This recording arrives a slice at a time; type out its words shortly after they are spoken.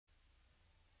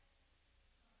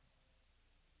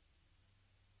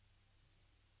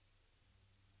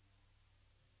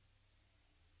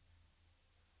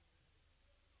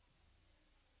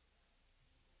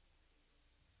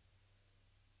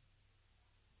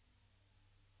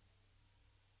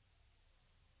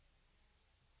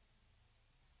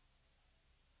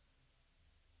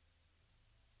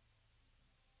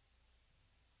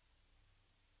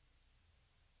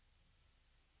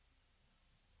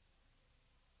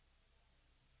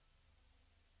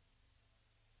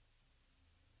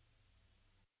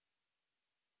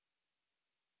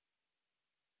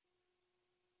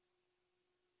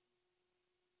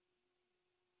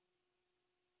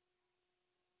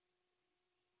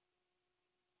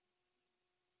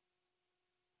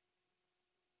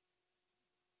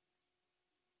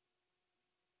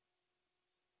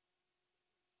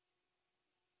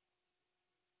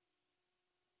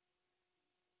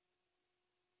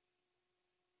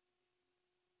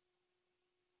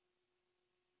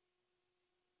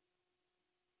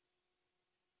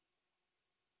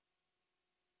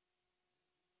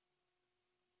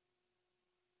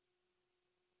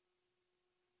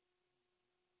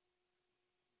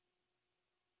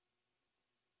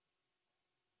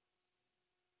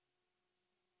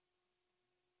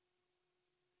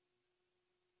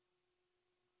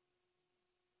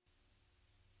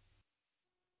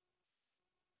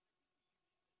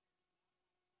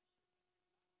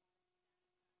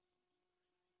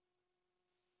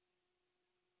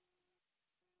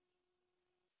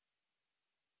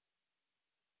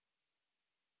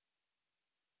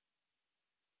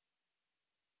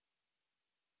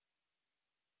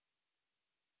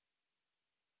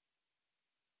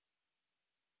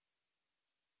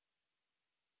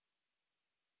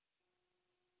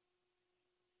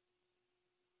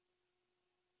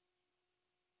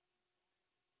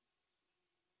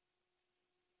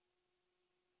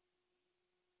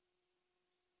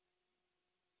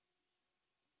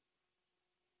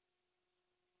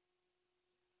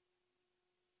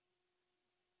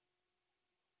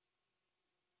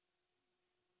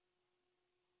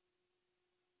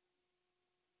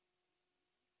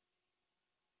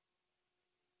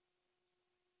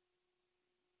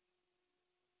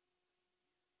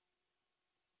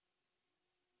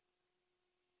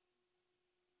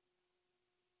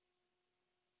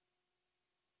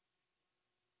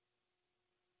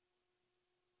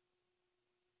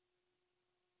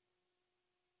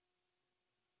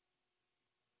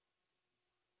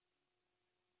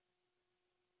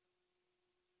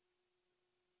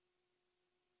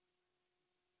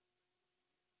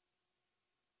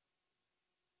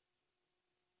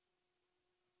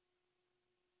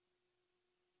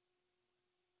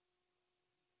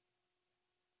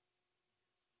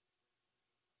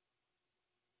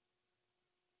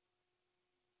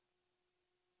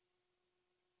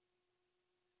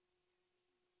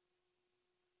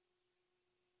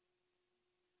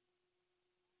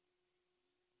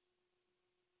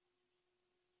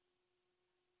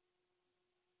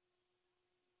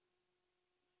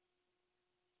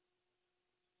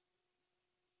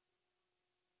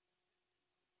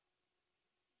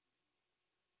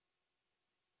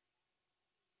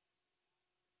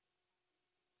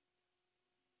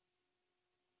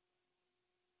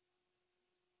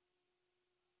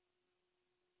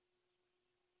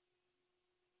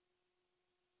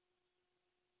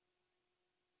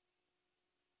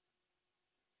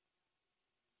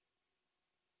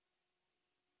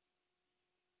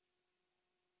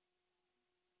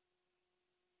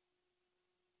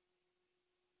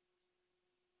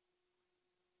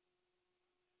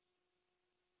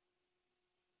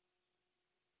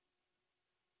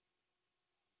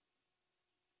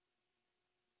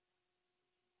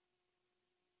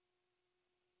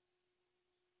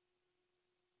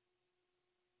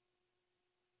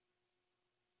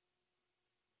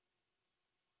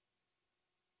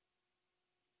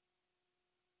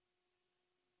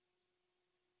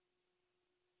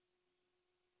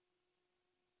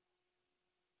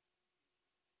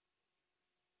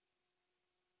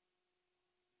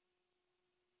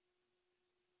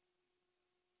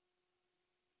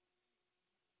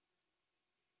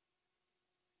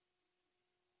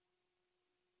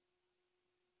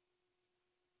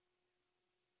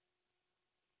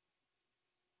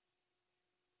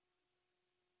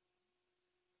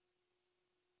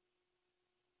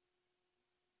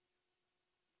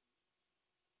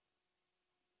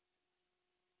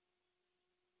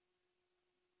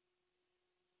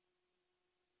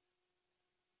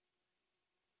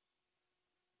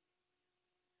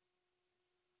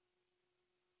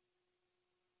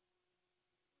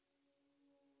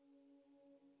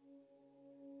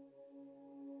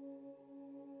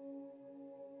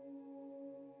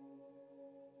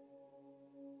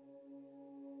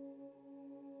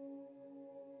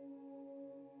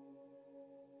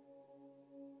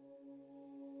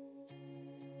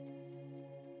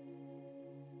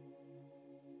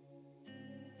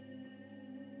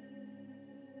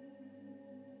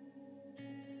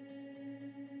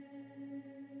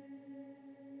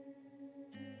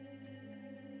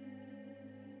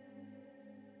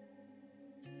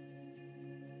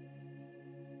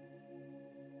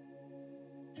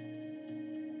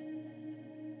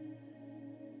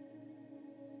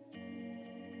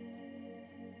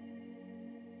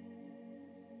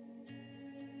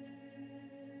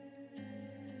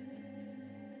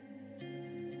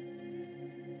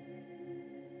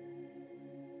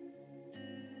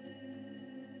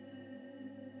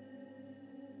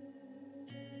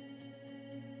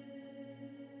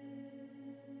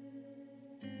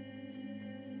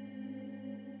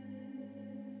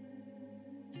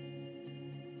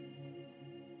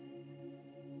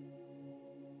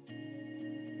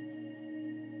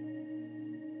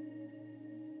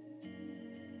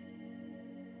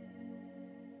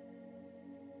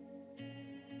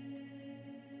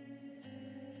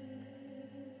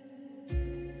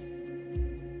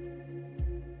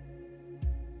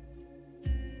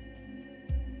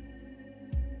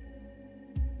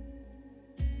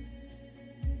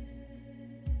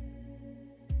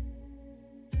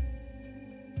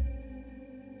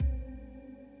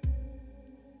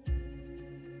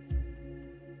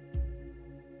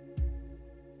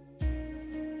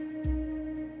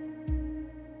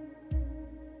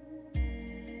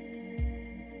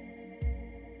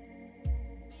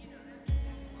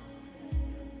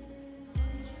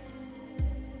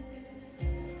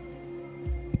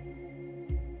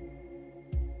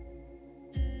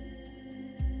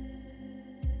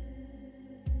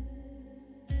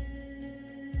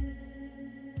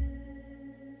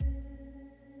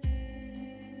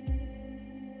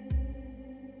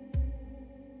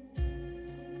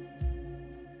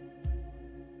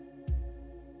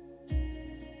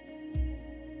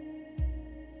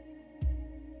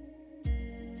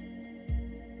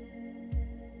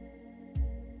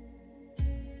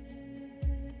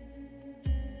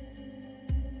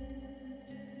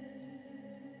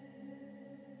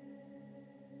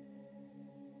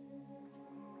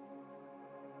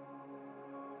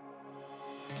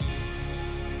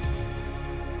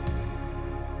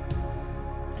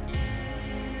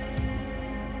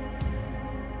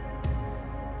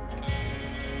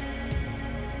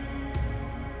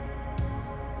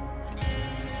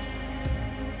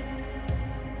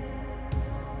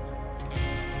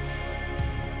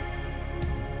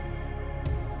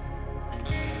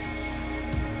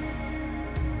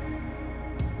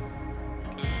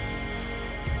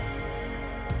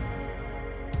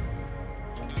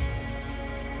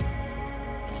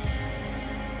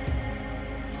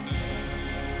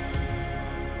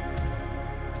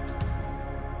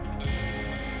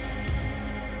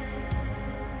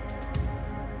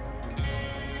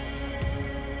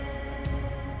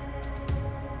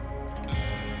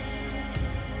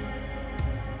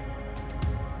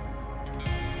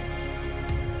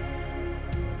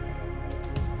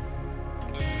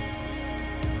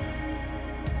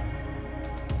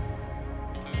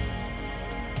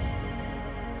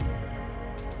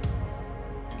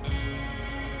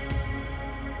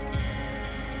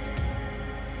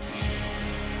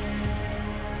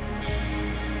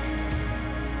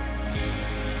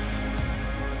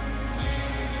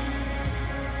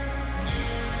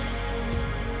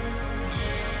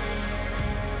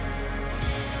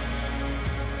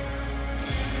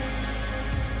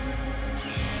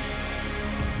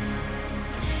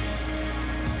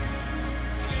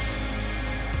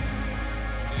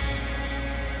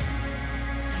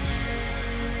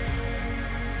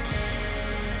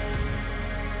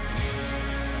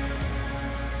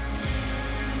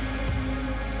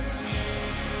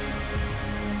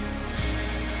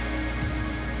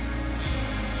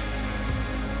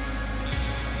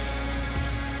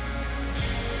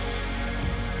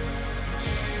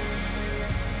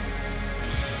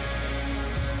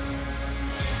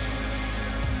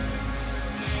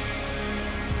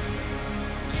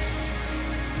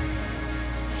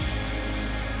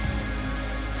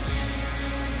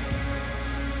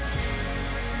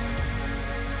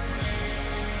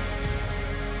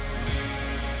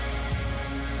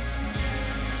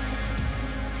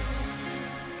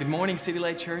Good morning, City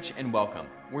Light Church, and welcome.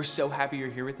 We're so happy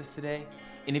you're here with us today.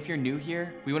 And if you're new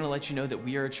here, we want to let you know that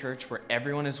we are a church where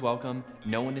everyone is welcome,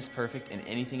 no one is perfect, and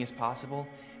anything is possible,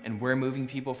 and we're moving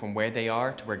people from where they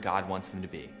are to where God wants them to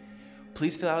be.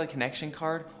 Please fill out a connection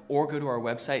card or go to our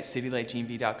website,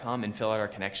 citylightgnv.com, and fill out our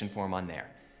connection form on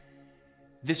there.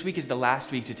 This week is the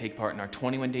last week to take part in our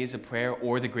 21 Days of Prayer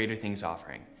or the Greater Things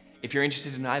offering. If you're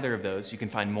interested in either of those, you can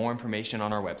find more information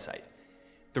on our website.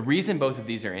 The reason both of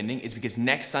these are ending is because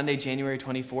next Sunday, January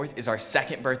 24th, is our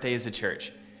second birthday as a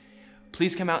church.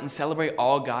 Please come out and celebrate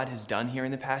all God has done here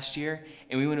in the past year,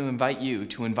 and we want to invite you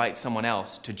to invite someone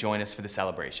else to join us for the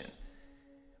celebration.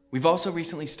 We've also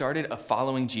recently started a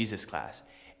Following Jesus class.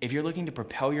 If you're looking to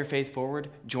propel your faith forward,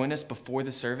 join us before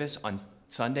the service on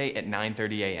Sunday at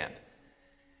 9:30 a.m.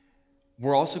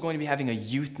 We're also going to be having a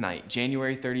youth night,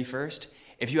 January 31st.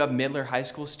 If you have middle or high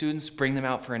school students, bring them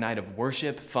out for a night of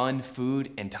worship, fun,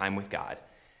 food, and time with God.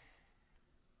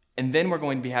 And then we're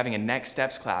going to be having a Next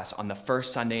Steps class on the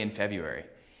first Sunday in February.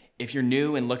 If you're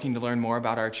new and looking to learn more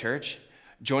about our church,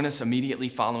 join us immediately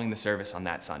following the service on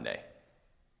that Sunday.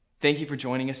 Thank you for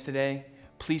joining us today.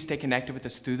 Please stay connected with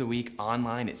us through the week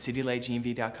online at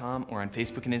citylightgnv.com or on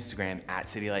Facebook and Instagram at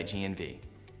citylightgnv.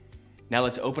 Now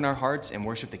let's open our hearts and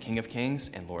worship the King of Kings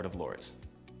and Lord of Lords.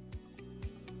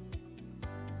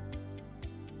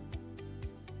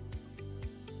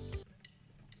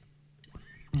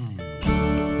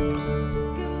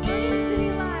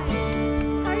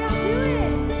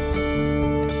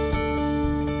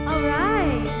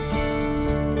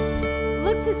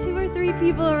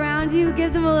 People around you,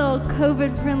 give them a little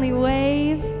COVID-friendly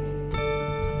wave.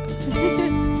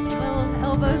 Little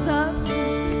elbows up.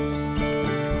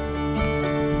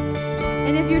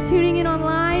 And if you're tuning in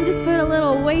online, just put a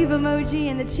little wave emoji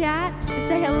in the chat to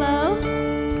say hello.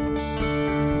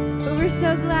 But we're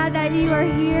so glad that you are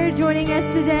here joining us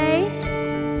today.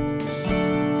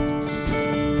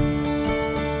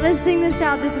 Let's sing this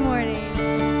out this morning.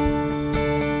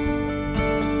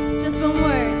 Just one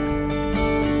word.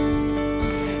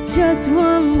 Just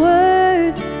one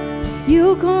word,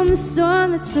 you calm the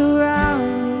storm that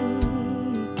surrounds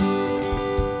me.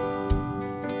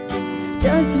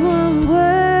 Just one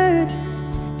word,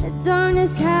 the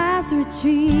darkness has to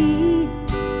retreat.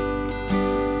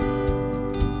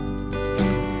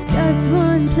 Just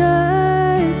one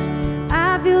touch,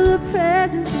 I feel the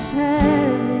presence of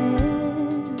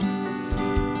heaven.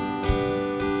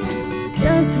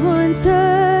 Just one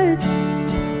touch,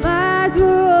 my eyes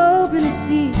were open to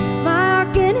see. I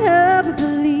can't help but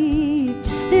believe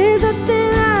there's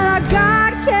nothing that our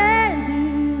God can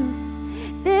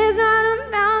do. There's not a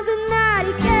mountain that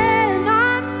He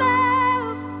cannot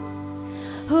move.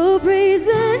 Oh, praise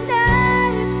the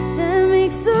name that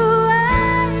makes the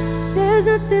way. There's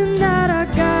nothing that our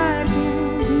God can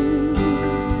do.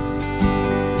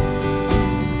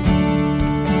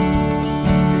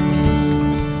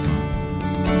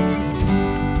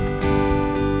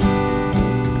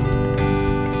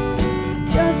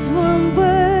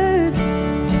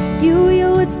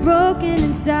 Broken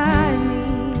inside me.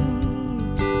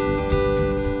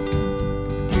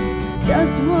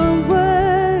 Just one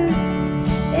word,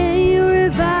 and you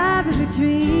revive every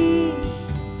dream.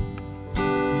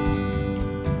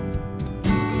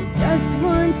 Just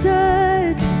one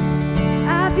touch,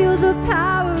 I feel the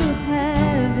power of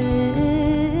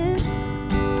heaven.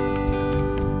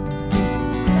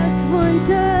 Just one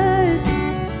touch,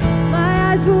 my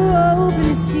eyes were open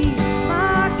to see.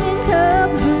 I can't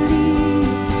help but believe.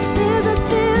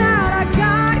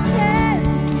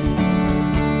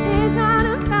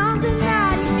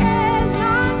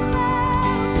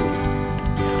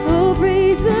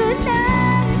 Praise the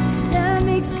name that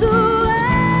makes the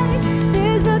way.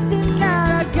 There's nothing that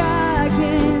our God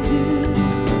can do.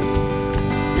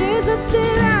 There's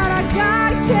nothing that our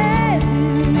God can do.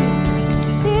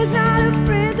 There's not a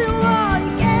prison wall He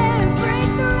can't break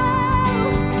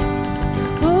through.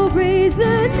 Oh, praise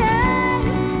the name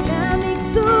that makes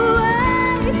the way.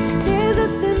 There's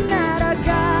nothing that our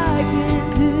God can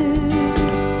do.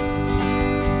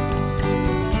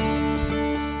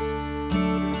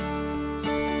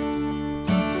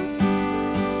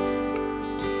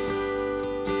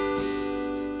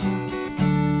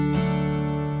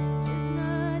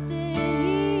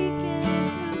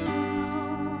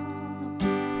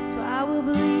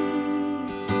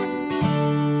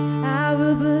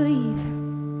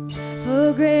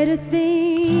 Greater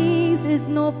things, there's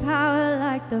no power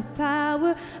like the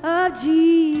power of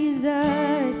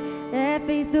Jesus. Let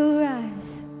faith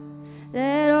arise,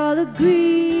 let all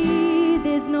agree.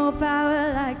 There's no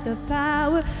power like the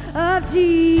power of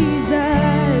Jesus.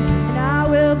 And I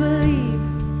will believe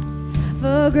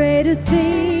for greater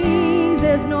things.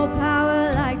 There's no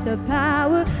power like the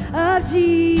power of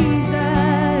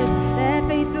Jesus. Let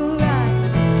faith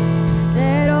arise,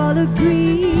 let all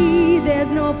agree.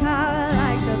 There's no power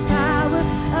like the power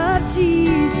of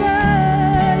Jesus. I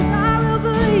will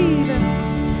believe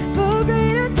for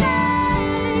greater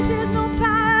things. There's no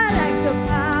power like the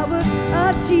power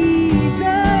of Jesus.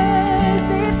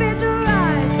 Let faith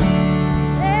arise,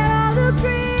 let all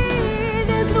agree.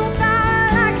 There's no power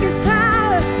like His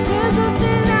power. There's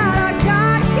nothing that our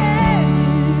God can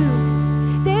do.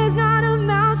 There's not a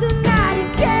mountain that He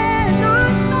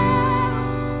cannot move.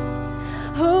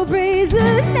 Oh, praise the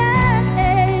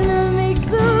name that makes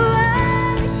the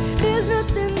way. There's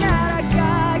nothing that our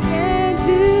God can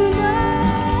do. No,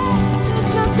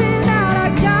 there's nothing that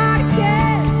our God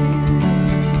can do.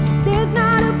 There's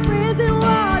not a prison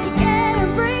wall He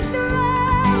can't break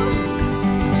through.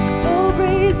 Oh,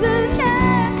 praise the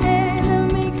name that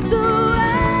makes the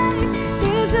way.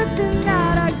 There's nothing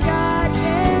that our God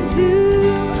can do.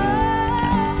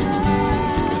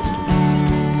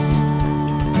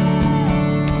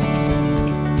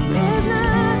 There's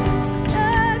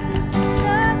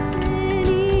nothing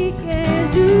He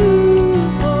can do.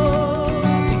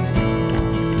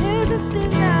 There's nothing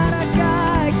that our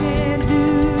God can do.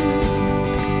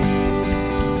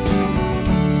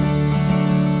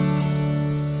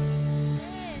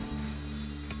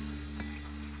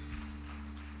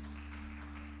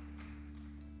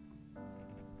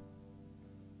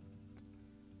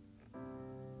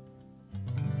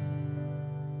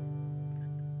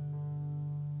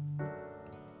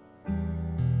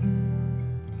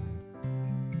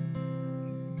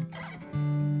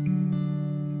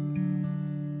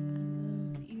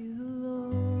 You,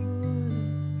 Lord.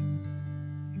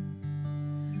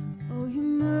 Oh, your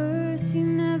mercy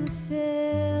never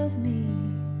fails me.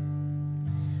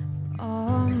 For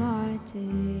all my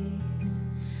days,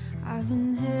 I've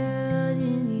been held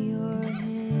in your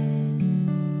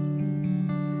hands.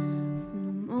 From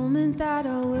the moment that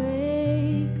I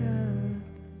wake up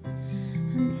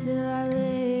until I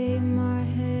lay my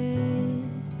head,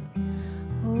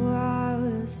 oh, I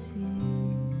will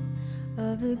sing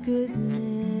of the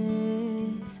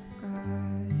goodness of God.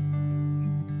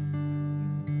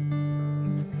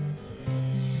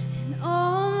 And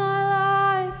all my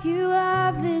life you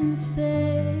have been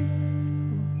faithful.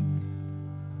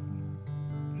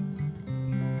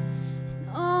 And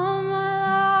all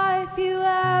my life you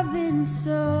have been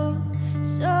so,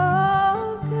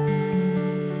 so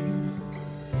good.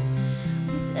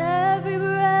 With every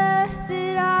breath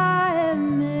that I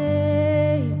am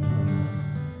able,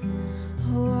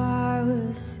 oh, I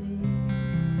will sing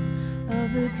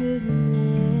of the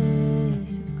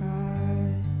goodness of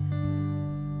God.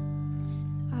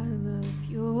 I love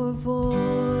your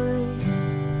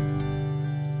voice.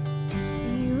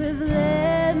 You have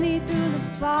led me through the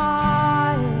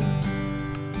fire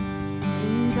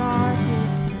in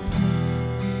darkest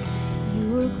night. You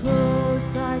were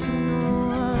close like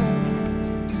no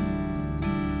other.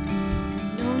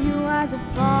 I've known you as a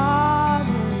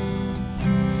father.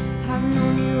 I've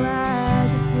known you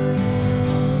as a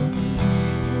friend,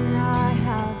 and I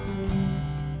have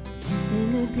lived in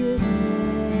the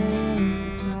goodness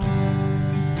of God.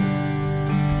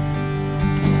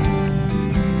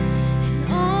 And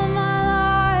all my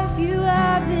life you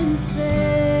have been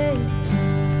faithful.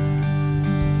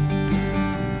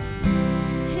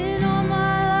 And all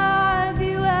my life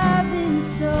you have been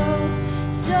so,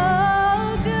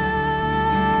 so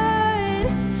good.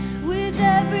 With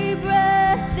every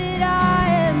breath that I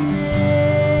am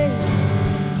able,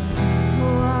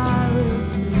 oh, I will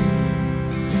sing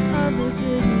of the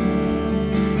goodness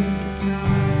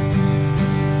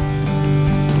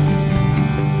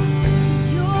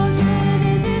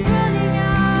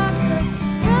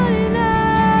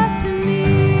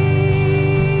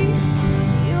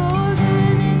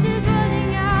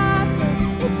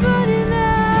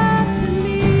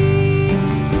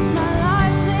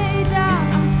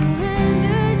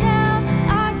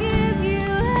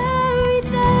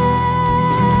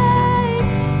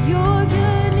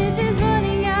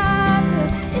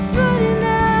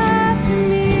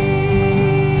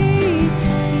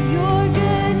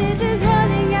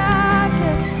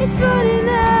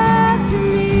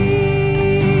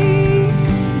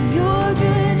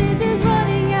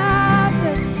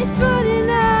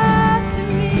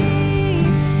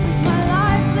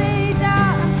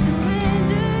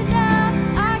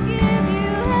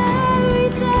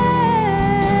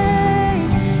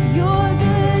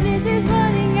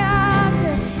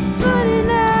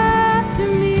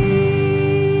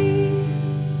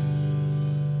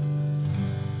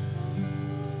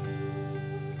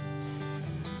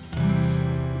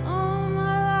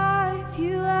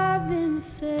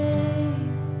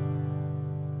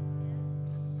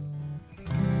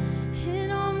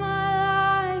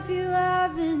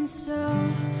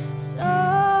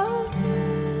so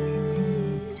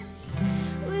good.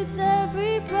 With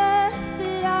every breath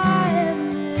that I am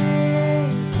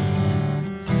made,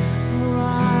 oh,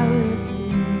 I will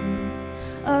sing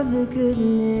of the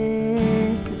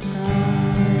goodness of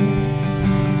God.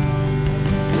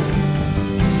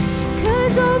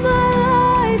 'Cause all my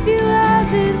life you have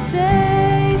been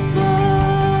faithful,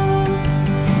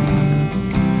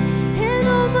 and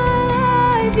all my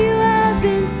life you have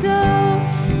been so,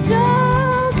 so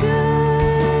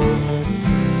good.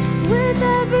 With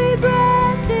every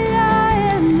breath that I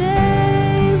am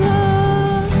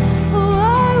able, oh,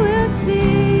 I will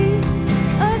sing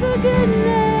of the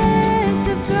goodness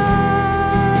of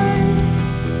God.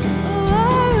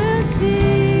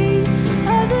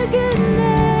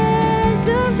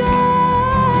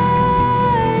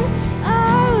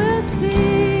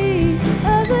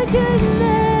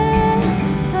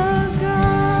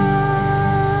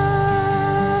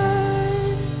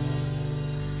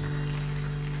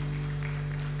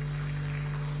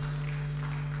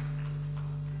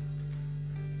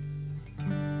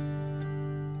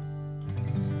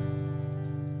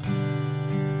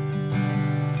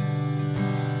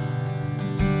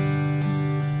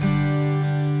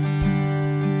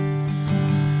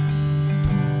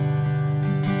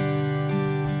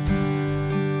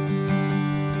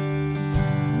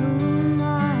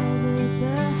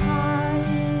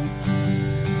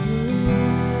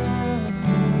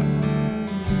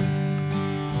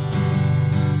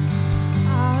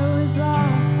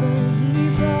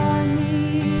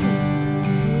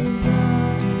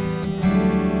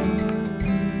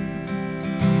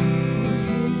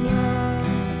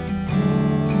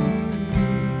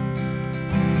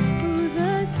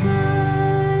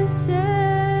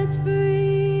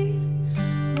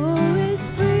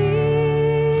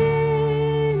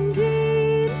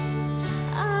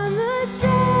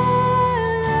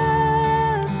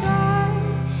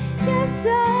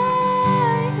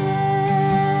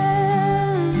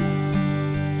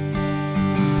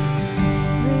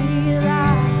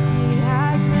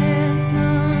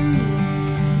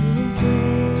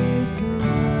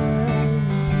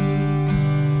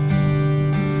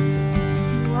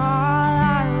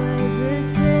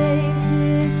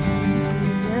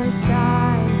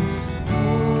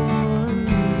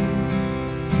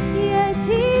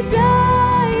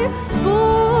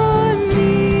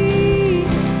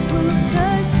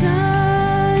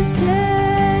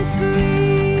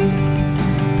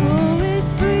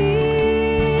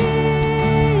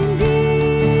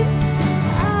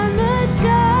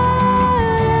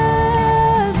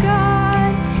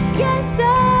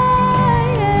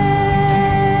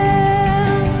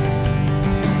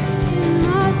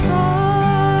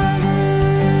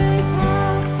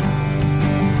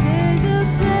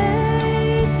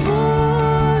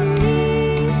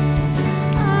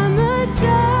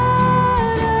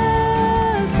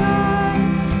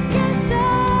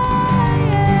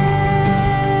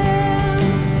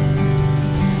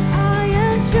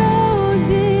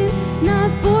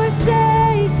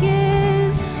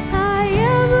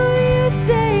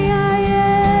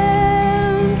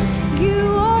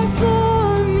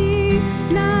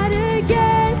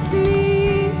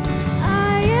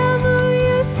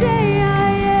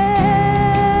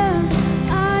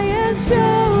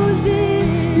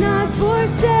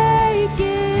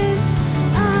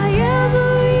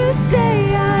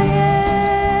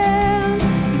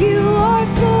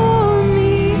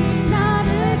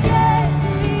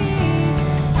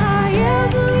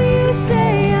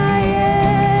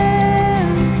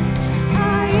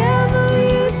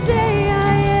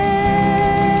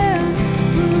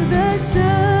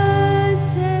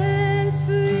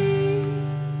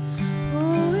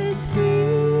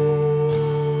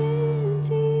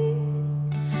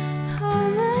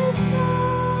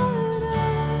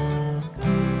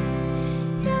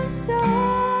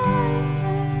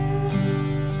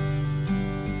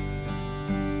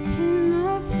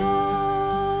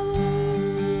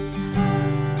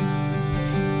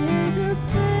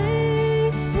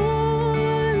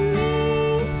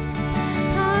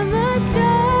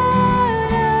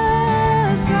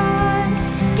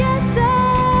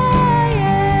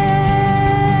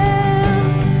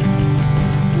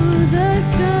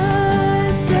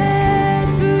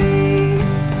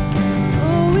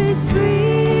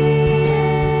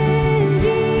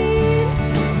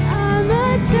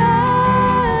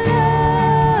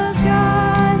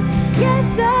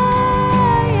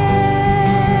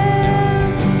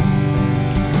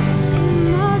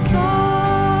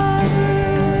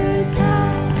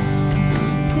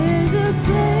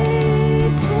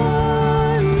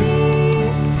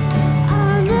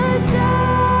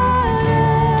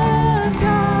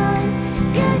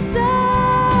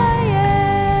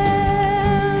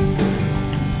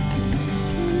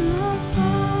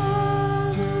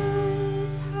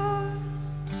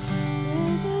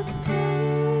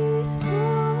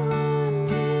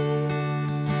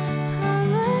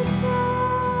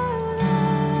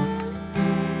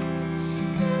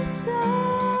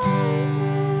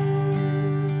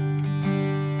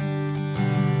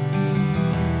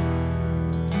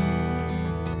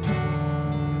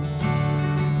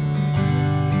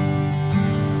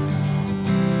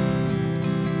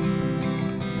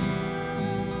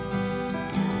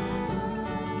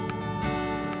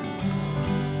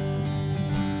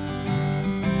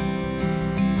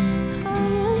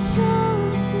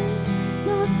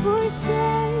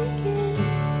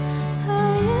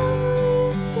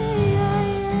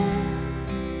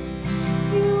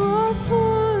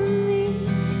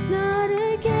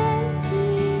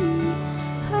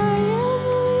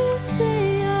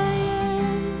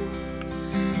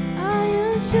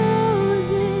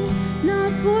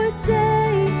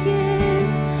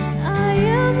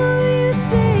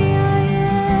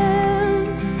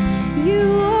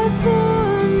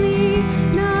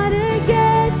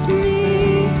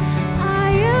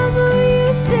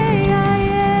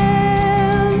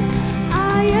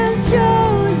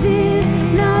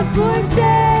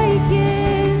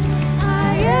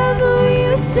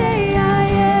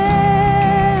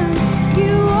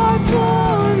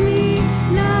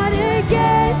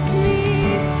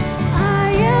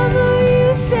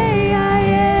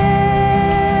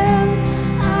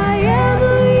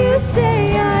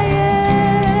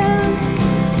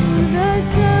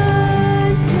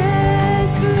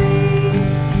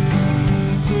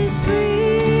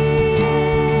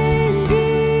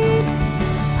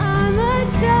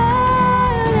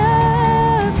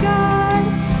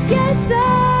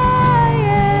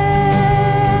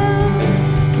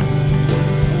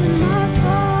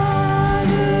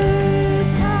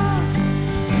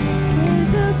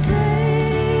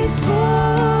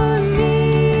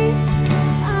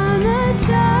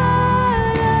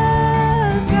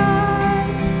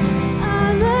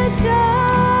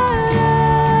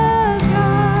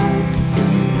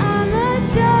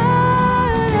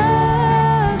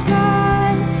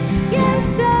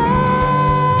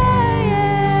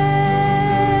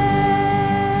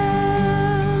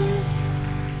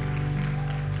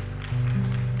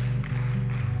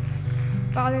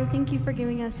 Father, thank you for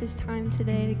giving us this time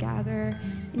today to gather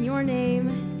in your name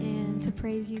and to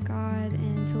praise you, God,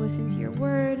 and to listen to your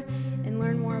word and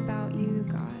learn more about you,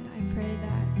 God. I pray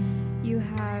that you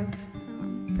have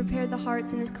prepared the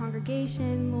hearts in this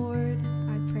congregation, Lord.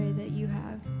 I pray that you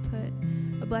have put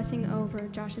a blessing over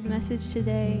Josh's message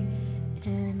today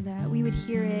and that we would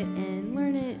hear it and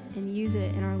learn it and use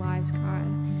it in our lives, God.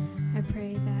 I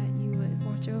pray that you would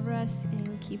watch over us and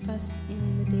would keep us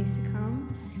in the days to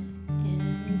come.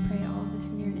 And we pray all of this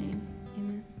in your name.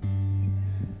 Amen.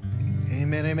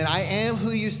 Amen, amen. I am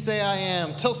who you say I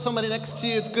am. Tell somebody next to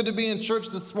you, it's good to be in church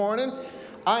this morning.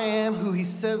 I am who he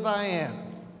says I am.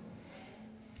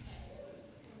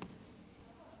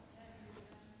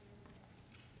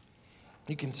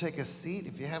 You can take a seat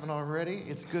if you haven't already.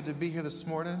 It's good to be here this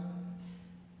morning.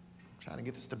 I'm trying to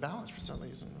get this to balance for some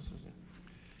reason.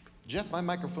 Jeff, my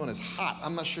microphone is hot.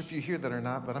 I'm not sure if you hear that or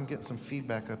not, but I'm getting some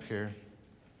feedback up here.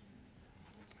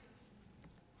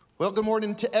 Well, good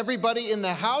morning to everybody in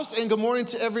the house, and good morning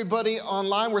to everybody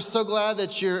online. We're so glad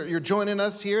that you're joining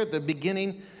us here at the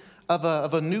beginning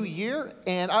of a new year.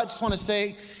 And I just want to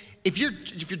say, if you're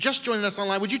just joining us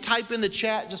online, would you type in the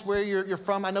chat just where you're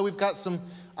from? I know we've got some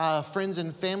friends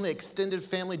and family, extended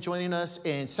family joining us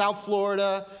in South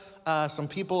Florida, some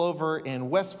people over in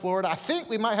West Florida. I think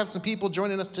we might have some people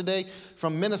joining us today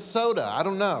from Minnesota. I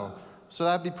don't know. So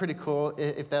that'd be pretty cool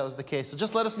if that was the case. So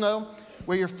just let us know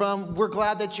where you're from. We're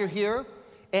glad that you're here.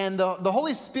 And the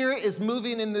Holy Spirit is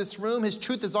moving in this room. His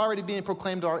truth is already being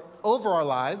proclaimed over our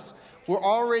lives. We're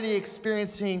already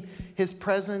experiencing his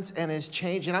presence and his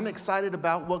change. And I'm excited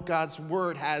about what God's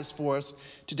word has for us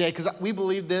today, because we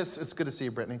believe this. It's good to see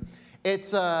you, Brittany.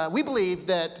 We believe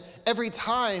that every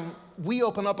time we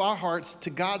open up our hearts to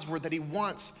God's word, that he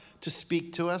wants to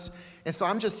speak to us. And so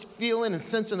I'm just feeling and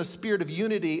sensing a spirit of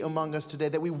unity among us today,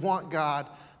 that we want God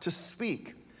to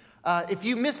speak. If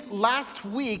you missed last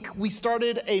week, we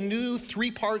started a new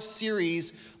 3-part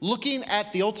series looking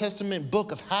at the Old Testament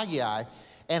book of Haggai.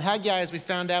 And Haggai, as we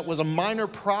found out, was a minor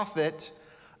prophet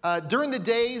during the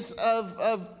days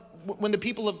of when the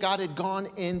people of God had gone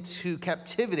into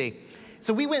captivity.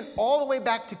 So we went all the way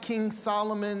back to King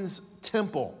Solomon's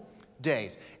temple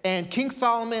days. And King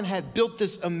Solomon had built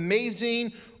this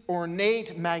amazing,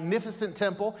 ornate, magnificent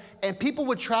temple. And people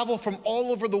would travel from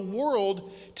all over the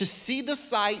world to see the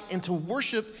site and to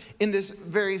worship in this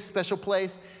very special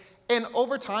place. And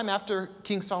over time, after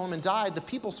King Solomon died, the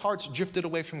people's hearts drifted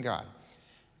away from God.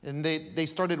 And they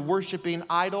started worshiping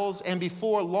idols. And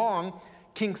before long,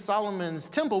 King Solomon's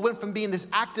temple went from being this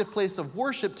active place of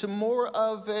worship to more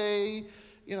of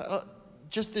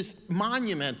just this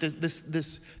monument,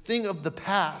 this thing of the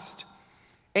past.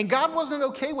 And God wasn't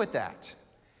okay with that.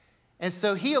 And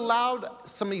so he allowed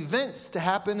some events to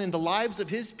happen in the lives of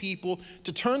his people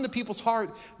to turn the people's heart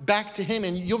back to him.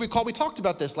 And you'll recall we talked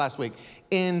about this last week.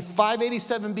 In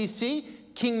 587 BC,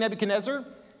 King Nebuchadnezzar,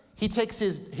 he takes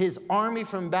his army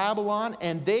from Babylon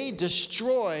and they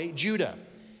destroy Judah.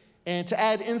 And to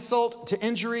add insult to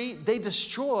injury, they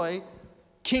destroy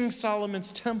King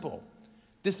Solomon's temple.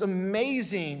 This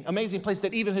amazing, amazing place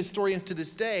that even historians to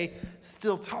this day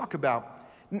still talk about.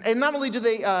 And not only do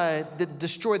they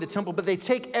destroy the temple, but they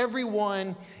take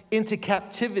everyone into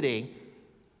captivity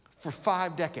for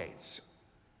 5 decades.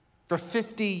 For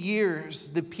 50 years,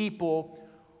 the people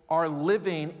are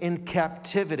living in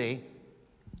captivity.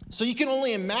 So you can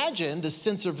only imagine the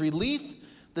sense of relief,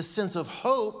 the sense of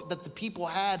hope that the people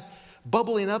had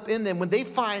bubbling up in them when they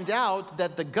find out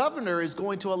that the governor is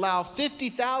going to allow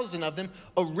 50,000 of them,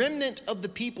 a remnant of the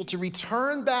people, to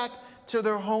return back to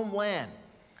their homeland.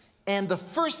 And the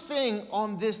first thing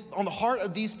on the heart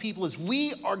of these people is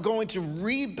we are going to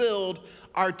rebuild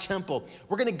our temple.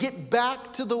 We're going to get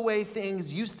back to the way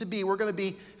things used to be. We're going to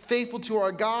be faithful to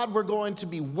our God. We're going to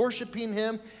be worshiping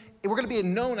him. And we're going to be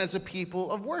known as a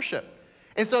people of worship.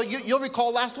 And so you'll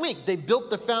recall last week, they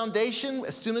built the foundation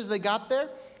as soon as they got there,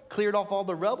 cleared off all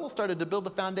the rubble, started to build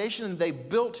the foundation, and they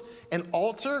built an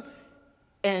altar.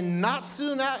 And not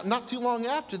too long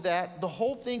after that, the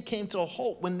whole thing came to a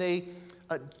halt when they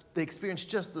experienced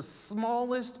just the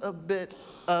smallest bit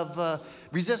of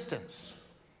resistance.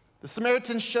 The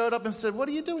Samaritans showed up and said, "What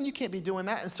are you doing? You can't be doing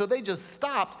that." And so they just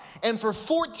stopped. And for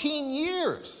 14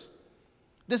 years,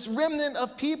 this remnant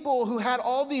of people who had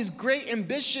all these great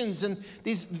ambitions and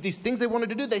these things they wanted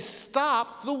to do, they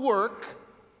stopped the work.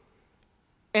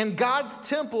 And God's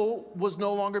temple was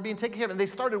no longer being taken care of. And they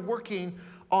started working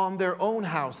on their own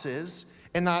houses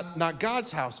and not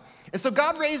God's house. And so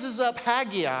God raises up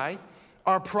Haggai,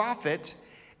 our prophet,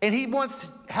 and he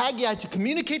wants Haggai to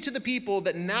communicate to the people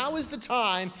that now is the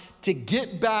time to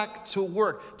get back to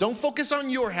work. Don't focus on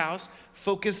your house.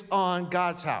 focus on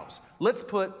God's house. Let's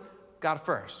put God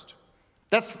first.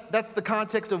 That's the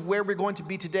context of where we're going to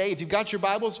be today. If you've got your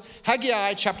Bibles,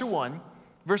 Haggai chapter 1,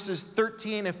 verses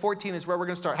 13 and 14 is where we're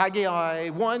going to start. Haggai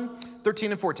 1,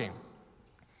 13 and 14.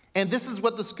 And this is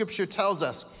what the scripture tells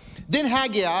us. Then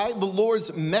Haggai, the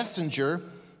Lord's messenger,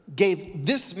 gave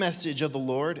this message of the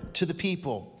Lord to the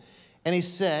people. And he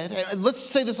said, and let's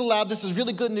say this aloud. This is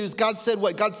really good news. God said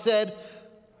what? God said,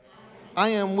 I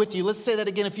am with you. Let's say that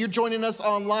again. If you're joining us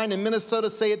online in Minnesota,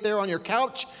 say it there on your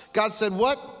couch. God said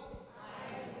what?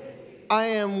 I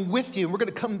am with you. And we're going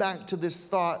to come back to this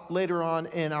thought later on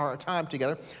in our time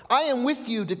together. I am with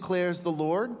you, declares the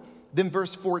Lord. Then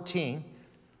verse 14.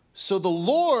 So the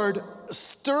Lord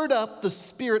stirred up the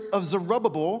spirit of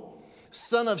Zerubbabel,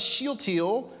 son of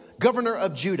Shealtiel, governor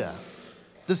of Judah,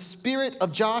 the spirit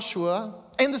of Joshua,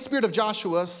 and the spirit of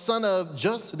Joshua, son of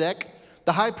Josedek,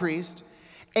 the high priest,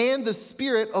 and the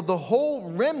spirit of the whole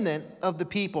remnant of the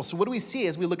people. So what do we see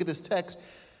as we look at this text?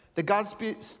 That God's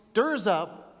spirit stirs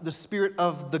up the spirit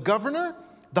of the governor,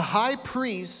 the high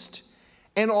priest,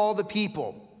 and all the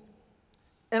people.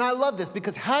 And I love this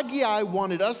because Haggai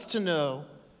wanted us to know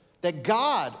that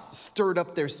God stirred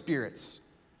up their spirits,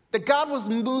 that God was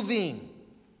moving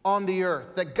on the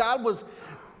earth, that God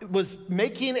was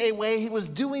making a way, he was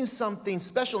doing something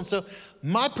special. And so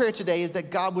my prayer today is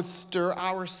that God would stir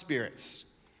our spirits.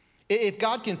 If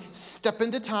God can step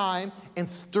into time and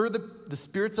stir the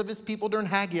spirits of his people during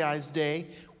Haggai's day,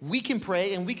 we can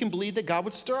pray and we can believe that God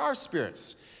would stir our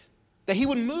spirits, that he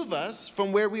would move us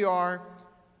from where we are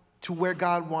to where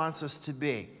God wants us to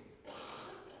be.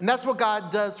 And that's what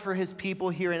God does for his people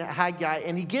here in Haggai,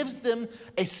 and he gives them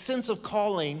a sense of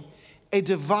calling, a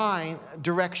divine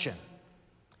direction.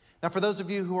 Now, for those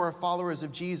of you who are followers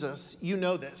of Jesus, you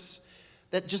know this,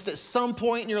 that just at some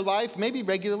point in your life, maybe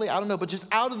regularly, I don't know, but just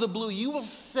out of the blue, you will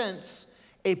sense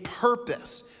a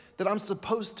purpose that I'm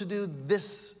supposed to do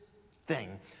this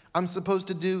thing. I'm supposed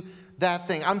to do that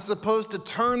thing. I'm supposed to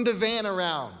turn the van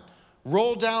around,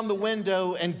 roll down the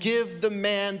window, and give the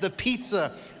man the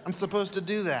pizza. I'm supposed to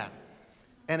do that.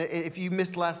 And if you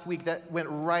missed last week, that went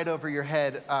right over your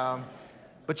head.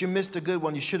 But you missed a good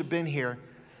one. You should have been here.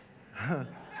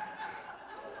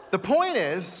 The point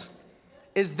is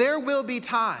there will be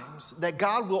times that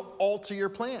God will alter your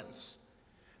plans.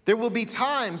 There will be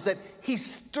times that he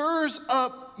stirs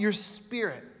up your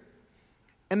spirit.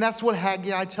 And that's what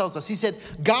Haggai tells us. He said,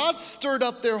 God stirred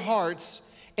up their hearts,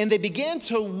 and they began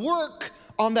to work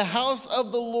on the house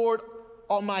of the Lord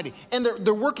Almighty. And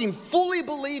they're working fully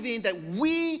believing that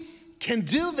we can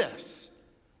do this.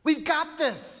 We've got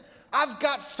this. I've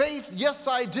got faith. Yes,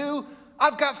 I do.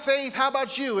 I've got faith. How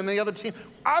about you? And the other team,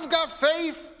 I've got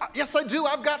faith. Yes, I do.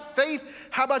 I've got faith.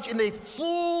 How about you? And they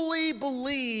fully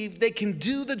believe they can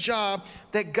do the job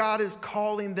that God is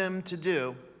calling them to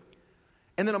do.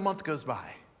 And then a month goes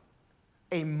by.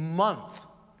 A month.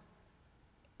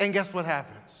 And guess what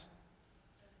happens?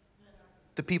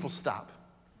 The people stop.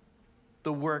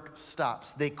 The work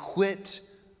stops. They quit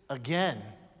again.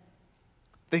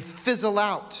 They fizzle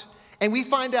out. And we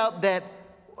find out that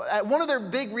at one of their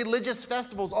big religious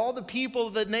festivals, all the people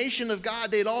of the nation of God,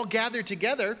 they'd all gathered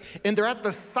together, and they're at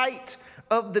the site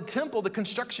of the temple, the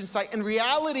construction site, and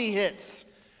reality hits.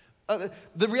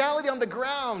 The reality on the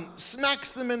ground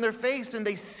smacks them in their face, and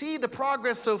they see the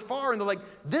progress so far, and they're like,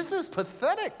 this is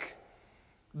pathetic.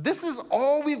 This is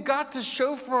all we've got to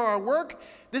show for our work.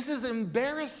 This is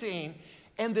embarrassing.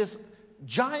 And this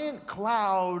giant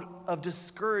cloud of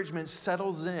discouragement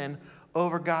settles in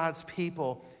over God's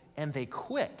people, and they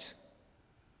quit.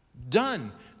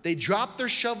 Done. They drop their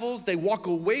shovels, they walk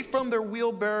away from their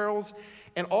wheelbarrows,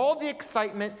 and all the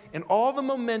excitement and all the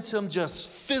momentum just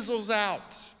fizzles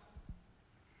out.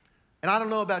 And I don't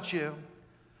know about you,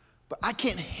 but I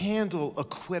can't handle a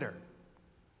quitter.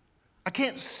 I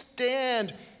can't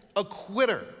stand a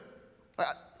quitter.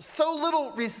 So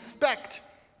little respect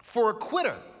for a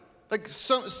quitter. Like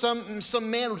some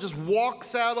man who just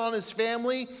walks out on his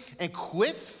family and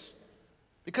quits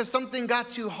because something got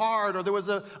too hard or there was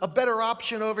a better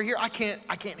option over here. I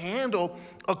can't handle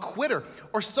a quitter.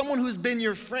 Or someone who's been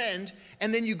your friend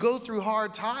and then you go through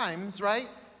hard times, right?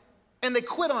 And they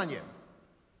quit on you.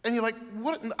 And you're like,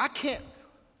 what? I can't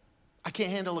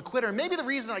handle a quitter. And maybe the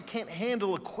reason I can't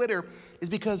handle a quitter is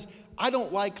because I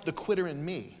don't like the quitter in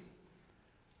me.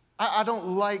 I don't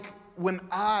like when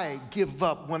I give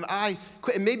up, when I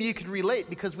quit. And maybe you could relate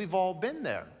because we've all been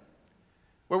there.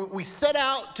 Where we set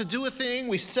out to do a thing,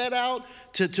 we set out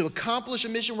to accomplish a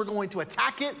mission, we're going to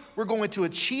attack it, we're going to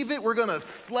achieve it, we're going to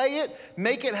slay it,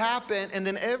 make it happen, and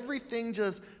then everything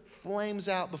just flames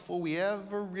out before we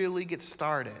ever really get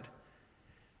started.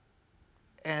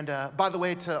 And by the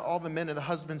way, to all the men and the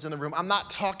husbands in the room, I'm not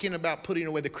talking about putting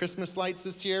away the Christmas lights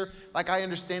this year. Like, I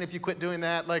understand if you quit doing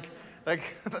that. Like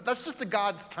that's just a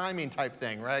God's timing type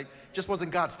thing, right? Just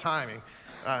wasn't God's timing.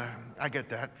 I get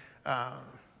that.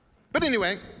 But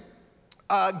anyway,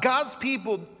 God's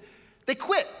people, they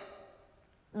quit.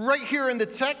 Right here in the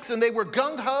text, and they were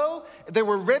gung-ho. They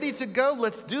were ready to go.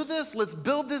 Let's do this. Let's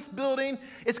build this building.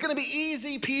 It's going to be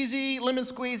easy peasy, lemon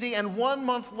squeezy. And 1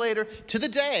 month later, to the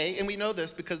day, and we know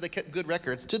this because they kept good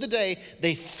records, to the day,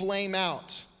 they flame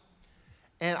out.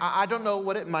 And I don't know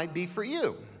what it might be for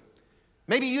you.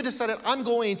 Maybe you decided, I'm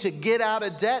going to get out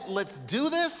of debt. Let's do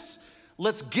this.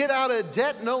 Let's get out of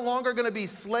debt. No longer going to be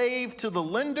slave to the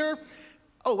lender.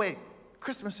 Oh, wait,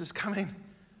 Christmas is coming.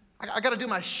 I got to do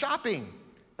my shopping.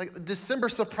 Like, December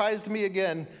surprised me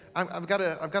again. I've got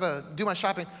to do my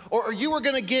shopping. Or you were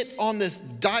going to get on this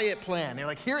diet plan. You're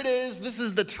like, here it is. This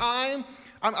is the time.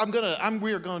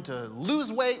 We are going to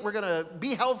lose weight. We're going to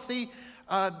be healthy.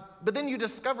 But then you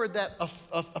discovered that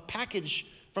a package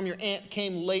from your aunt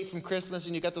came late from Christmas,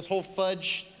 and you got this whole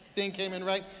fudge thing came in,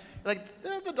 right? Like,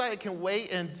 the diet can wait,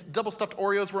 and double stuffed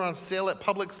Oreos were on sale at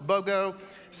Publix BOGO.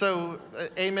 So,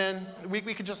 amen.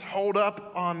 We could just hold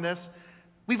up on this.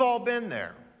 We've all been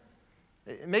there.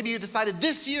 Maybe you decided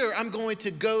this year I'm going to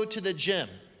go to the gym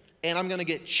and I'm going to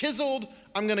get chiseled.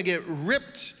 I'm going to get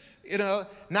ripped.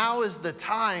 Now is the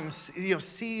time,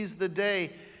 seize the day.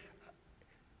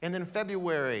 And then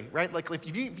February, right? Like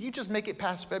if you just make it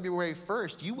past February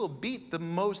 1st, you will beat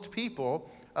most of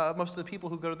the people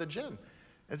who go to the gym.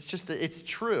 It's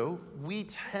true. We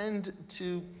tend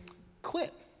to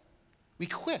quit. We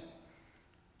quit.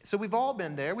 So we've all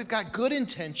been there. We've got good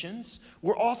intentions.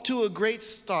 We're off to a great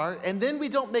start. And then we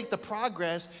don't make the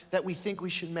progress that we think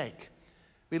we should make.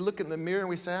 We look in the mirror and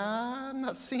we say, I'm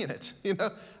not seeing it.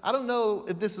 I don't know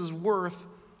if this is worth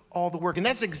all the work. And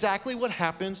that's exactly what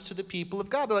happens to the people of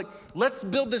God. They're like, let's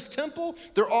build this temple.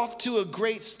 They're off to a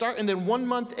great start. And then 1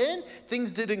 month in,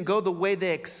 things didn't go the way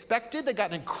they expected. They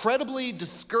got incredibly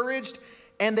discouraged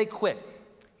and they quit.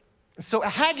 So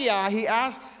Haggai, he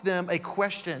asks them a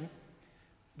question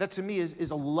that to me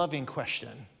is a loving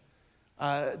question.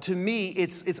 To me,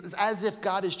 it's as if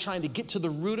God is trying to get to the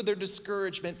root of their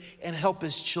discouragement and help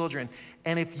his children.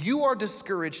 And if you are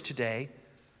discouraged today,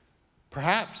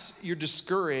 perhaps you're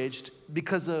discouraged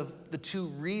because of the two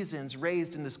reasons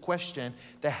raised in this question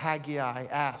that Haggai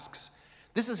asks.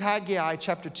 This is Haggai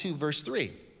chapter 2, verse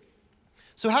 3.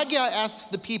 So Haggai asks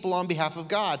the people on behalf of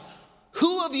God,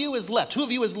 who of you is left? Who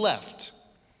of you is left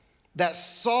that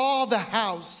saw the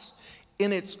house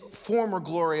in its former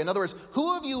glory? In other words,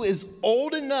 who of you is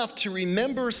old enough to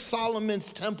remember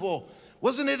Solomon's temple?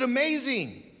 Wasn't it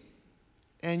amazing?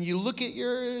 And you look at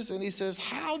yours and he says,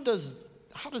 how does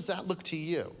that look to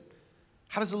you?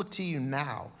 How does it look to you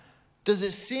now? Does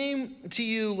it seem to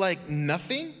you like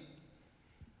nothing?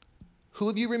 Who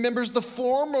of you remembers the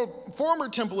former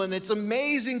temple and its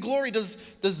amazing glory? Does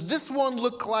this one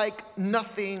look like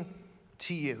nothing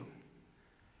to you?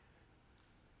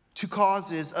 Two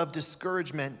causes of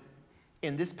discouragement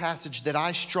in this passage that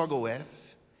I struggle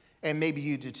with, and maybe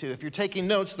you do too. If you're taking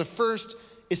notes, the first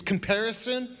is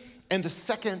comparison, and the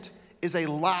second is a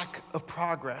lack of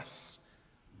progress.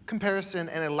 Comparison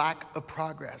and a lack of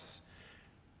progress.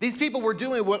 These people were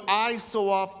doing what I so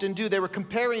often do. They were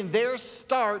comparing their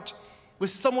start with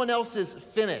someone else's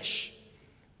finish.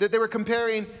 That they were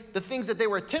comparing the things that they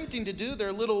were attempting to do,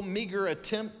 their little meager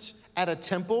attempt at a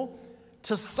temple,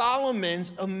 to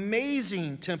Solomon's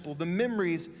amazing temple, the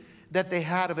memories that they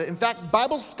had of it. In fact,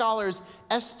 Bible scholars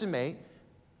estimate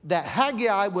that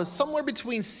Haggai was somewhere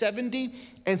between 70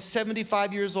 and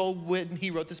 75 years old when he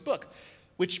wrote this book,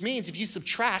 which means if you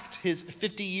subtract his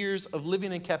 50 years of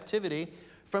living in captivity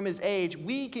from his age,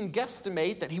 we can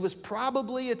guesstimate that he was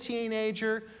probably a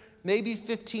teenager, maybe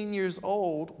 15 years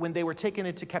old when they were taken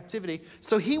into captivity.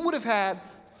 So he would have had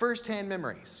firsthand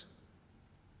memories.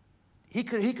 He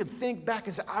could think back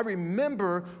and say, I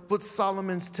remember what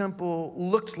Solomon's temple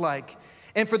looked like.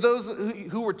 And for those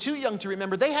who were too young to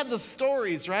remember, they had the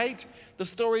stories, right? The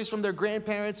stories from their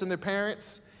grandparents and their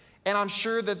parents. And I'm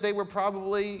sure that they were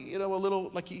probably, a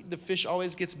little, like the fish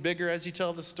always gets bigger as you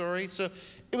tell the story. So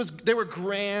they were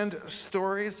grand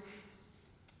stories.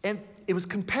 And it was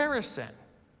comparison.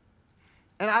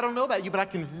 And I don't know about you, but I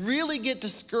can really get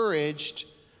discouraged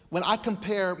when I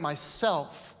compare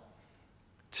myself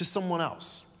to someone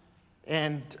else.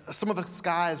 And some of us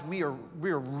guys, we are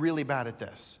really bad at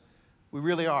this. We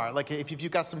really are. Like if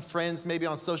you've got some friends maybe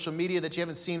on social media that you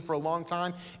haven't seen for a long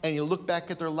time, and you look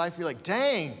back at their life, you're like,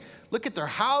 dang, look at their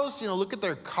house, look at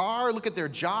their car, look at their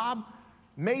job.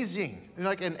 Amazing.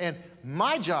 And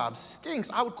my job stinks.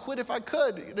 I would quit if I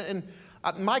could. And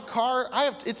my car,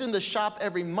 it's in the shop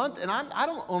every month, and I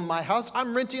don't own my house.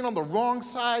 I'm renting on the wrong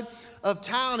side of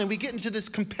town, and we get into this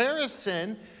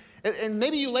comparison. And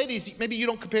maybe you ladies, maybe you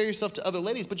don't compare yourself to other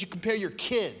ladies, but you compare your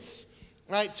kids,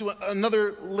 right, to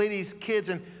another lady's kids.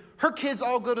 And her kids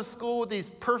all go to school with these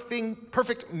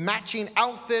perfect matching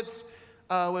outfits,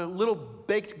 with little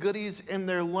baked goodies in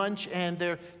their lunch, and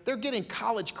they're getting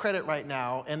college credit right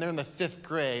now, and they're in the 5th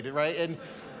grade, right?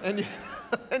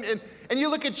 And you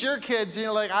look at your kids, and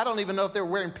you're like, I don't even know if they were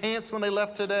wearing pants when they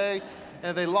left today,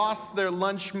 and they lost their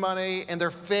lunch money, and they're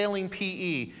failing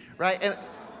PE, right?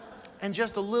 And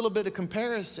just a little bit of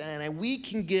comparison, and we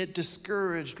can get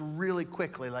discouraged really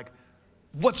quickly, like,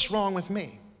 what's wrong with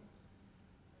me?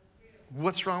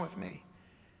 What's wrong with me?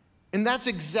 And that's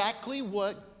exactly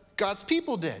what God's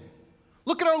people did.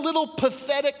 Look at our little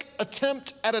pathetic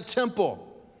attempt at a temple.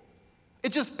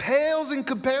 It just pales in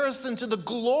comparison to the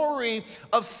glory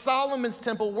of Solomon's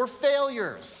temple. We're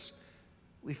failures.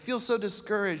 We feel so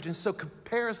discouraged, and so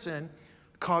comparison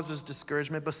causes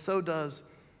discouragement, but so does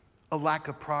a lack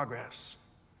of progress.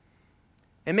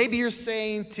 And maybe you're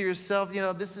saying to yourself,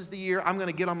 this is the year I'm going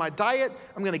to get on my diet.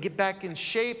 I'm going to get back in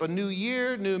shape. A new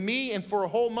year, new me. And for a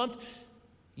whole month,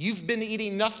 you've been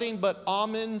eating nothing but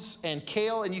almonds and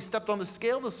kale, and you stepped on the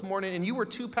scale this morning, and you were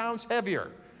 2 pounds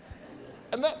heavier.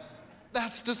 And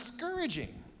that's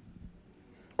discouraging.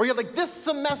 Or you're like, this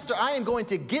semester, I am going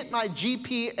to get my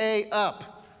GPA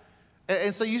up.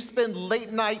 And so you spend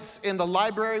late nights in the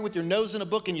library with your nose in a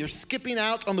book, and you're skipping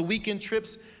out on the weekend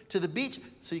trips to the beach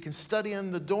so you can study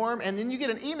in the dorm. And then you get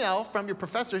an email from your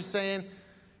professor saying,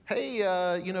 hey,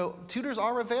 tutors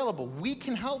are available. We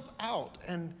can help out.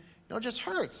 And it just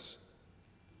hurts.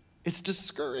 It's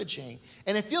discouraging.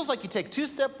 And it feels like you take 2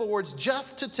 steps forwards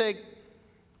just to take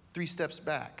 3 steps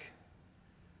back.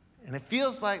 And it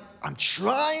feels like I'm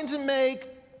trying to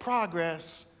make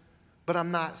progress, but I'm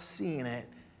not seeing it.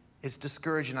 It's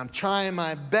discouraging. I'm trying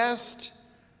my best.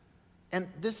 And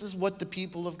this is what the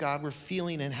people of God were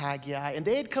feeling in Haggai. And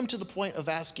they had come to the point of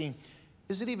asking,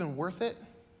 is it even worth it?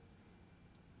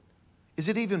 Is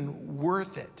it even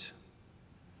worth it?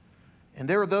 And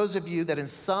there are those of you that in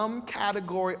some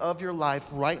category of your life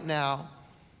right now,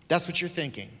 that's what you're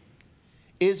thinking.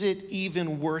 Is it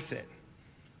even worth it?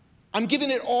 I'm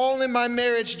giving it all in my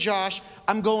marriage, Josh.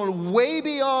 I'm going way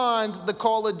beyond the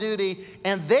call of duty,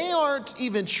 and they aren't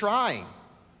even trying.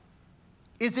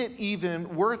 Is it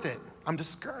even worth it? I'm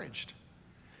discouraged.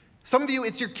 Some of you,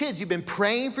 it's your kids. You've been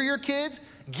praying for your kids,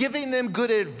 giving them good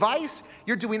advice.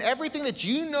 You're doing everything that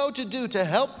you know to do to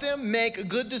help them make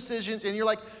good decisions, and you're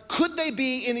like, could they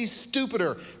be any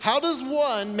stupider? How does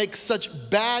one make such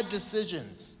bad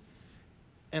decisions?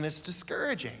 And it's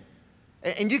discouraging.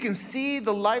 And you can see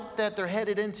the life that they're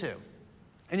headed into.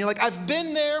 And you're like, I've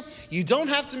been there. You don't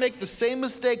have to make the same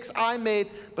mistakes I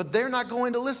made, but they're not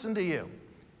going to listen to you.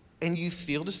 And you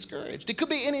feel discouraged. It could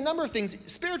be any number of things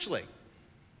spiritually.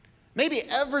 Maybe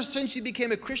ever since you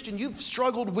became a Christian, you've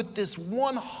struggled with this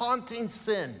one haunting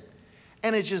sin.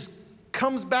 And it just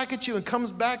comes back at you and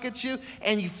comes back at you,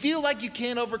 and you feel like you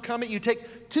can't overcome it. You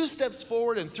take 2 steps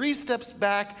forward and 3 steps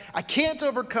back. I can't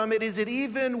overcome it. Is it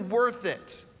even worth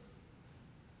it?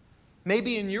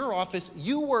 Maybe in your office,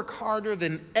 you work harder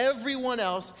than everyone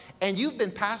else, and you've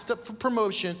been passed up for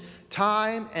promotion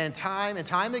time and time and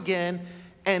time again,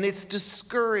 and it's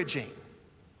discouraging.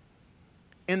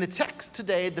 In the text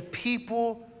today, the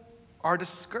people are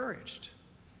discouraged.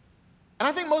 And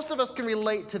I think most of us can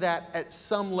relate to that at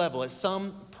some level, at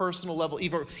some personal level,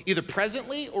 either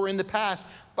presently or in the past.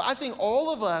 But I think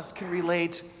all of us can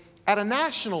relate at a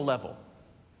national level,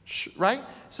 right?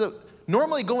 So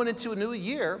normally going into a new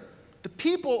year, the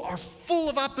people are full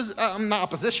of not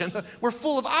opposition, we're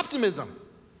full of optimism.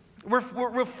 We're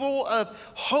full of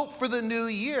hope for the new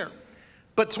year.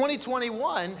 But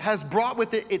 2021 has brought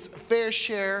with it its fair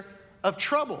share of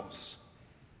troubles.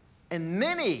 And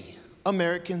many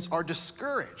Americans are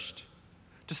discouraged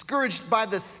by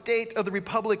the state of the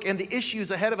republic and the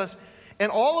issues ahead of us.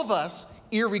 And all of us,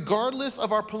 irregardless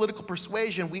of our political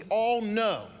persuasion, we all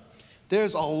know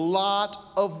there's a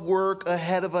lot of work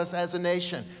ahead of us as a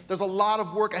nation. There's a lot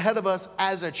of work ahead of us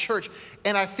as a church.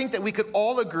 And I think that we could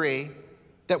all agree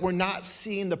that we're not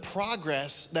seeing the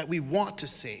progress that we want to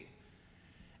see.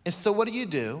 And so what do you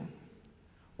do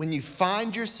when you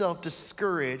find yourself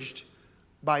discouraged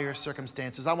by your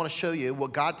circumstances? I want to show you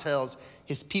what God tells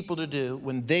his people to do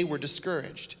when they were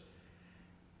discouraged.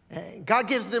 God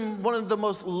gives them one of the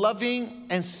most loving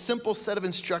and simple set of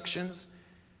instructions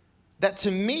that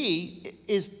to me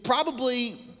is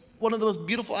probably one of the most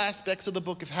beautiful aspects of the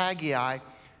book of Haggai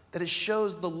that it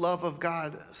shows the love of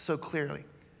God so clearly.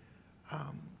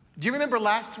 Do you remember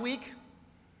last week?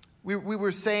 We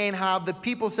were saying how the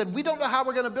people said, we don't know how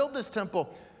we're going to build this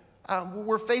temple.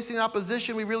 We're facing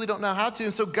opposition. We really don't know how to.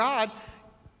 And so God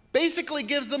basically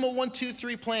gives them a 1, 2,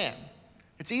 3 plan.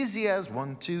 It's easy as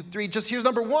 1, 2, 3. Just here's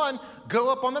number 1,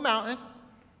 go up on the mountain.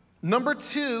 Number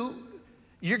 2,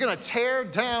 you're going to tear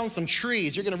down some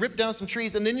trees. You're going to rip down some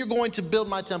trees, and then you're going to build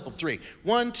my temple. 3.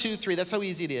 1, 2, 3. That's how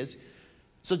easy it is.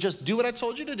 So just do what I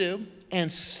told you to do,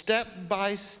 and step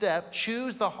by step,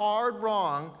 choose the hard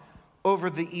wrong over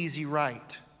the easy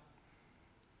right.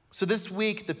 So this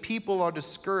week, the people are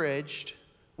discouraged.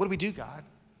 What do we do, God?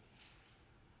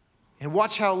 And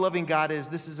watch how loving God is.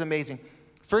 This is amazing.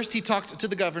 First, he talked to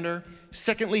the governor.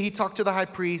 Secondly, he talked to the high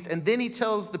priest. And then he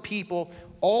tells the people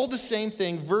all the same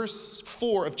thing. Verse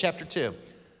 4 of chapter 2.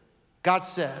 God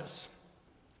says,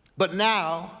 but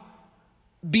now,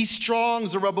 be strong,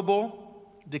 Zerubbabel,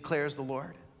 declares the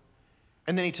Lord.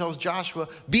 And then he tells Joshua,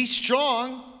 be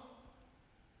strong.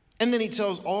 And then he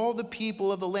tells all the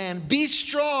people of the land, be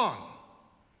strong.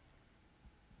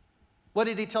 What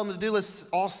did he tell them to do? Let's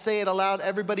all say it aloud,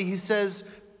 everybody. He says,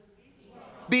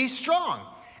 be strong.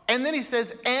 And then he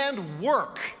says, and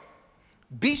work.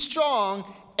 Be strong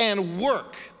and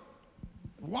work.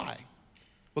 Why?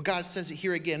 Well, God says it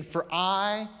here again. For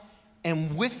I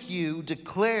am with you,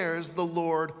 declares the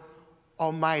Lord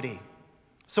Almighty.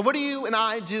 So what do you and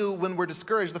I do when we're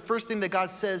discouraged? The first thing that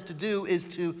God says to do is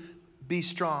to be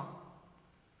strong.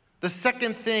 The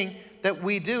second thing that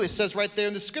we do, it says right there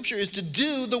in the scripture, is to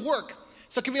do the work.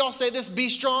 So can we all say this? Be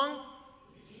strong.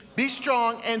 Be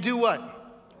strong and do what?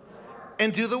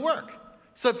 And do the work.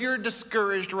 So if you're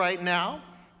discouraged right now,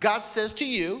 God says to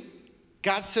you,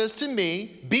 God says to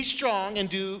me, be strong and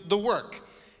do the work.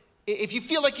 If you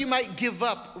feel like you might give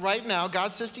up right now,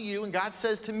 God says to you and God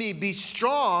says to me, be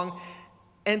strong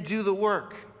and do the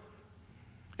work.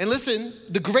 And listen,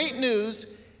 the great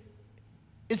news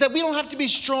is that we don't have to be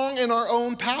strong in our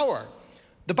own power.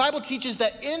 The Bible teaches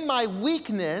that in my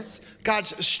weakness,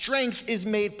 God's strength is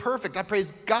made perfect. I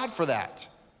praise God for that.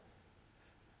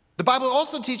 The Bible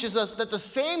also teaches us that the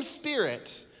same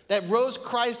Spirit that rose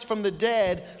Christ from the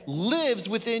dead lives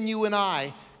within you and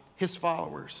I, his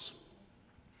followers.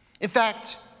 In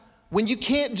fact, when you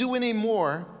can't do any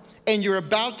more and you're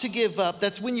about to give up,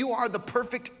 that's when you are the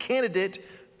perfect candidate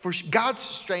for God's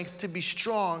strength to be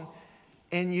strong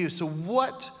in you. So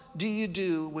what do you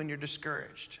do when you're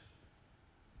discouraged?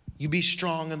 You be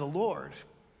strong in the Lord,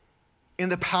 in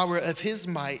the power of his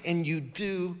might, and you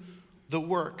do the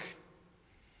work.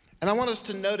 And I want us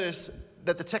to notice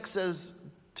that the text says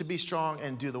to be strong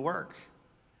and do the work.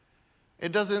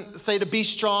 It doesn't say to be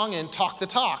strong and talk the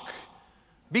talk.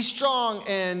 Be strong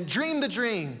and dream the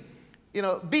dream.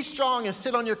 Be strong and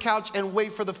sit on your couch and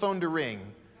wait for the phone to ring.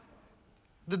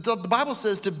 The Bible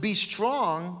says to be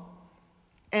strong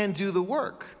and do the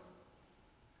work.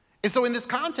 And so in this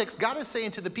context, God is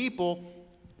saying to the people,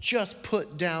 just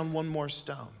put down one more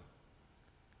stone.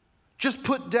 Just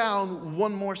put down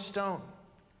one more stone.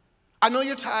 I know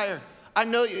you're tired. I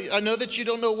know that you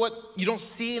don't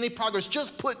see any progress.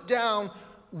 Just put down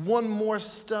one more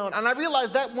stone. And I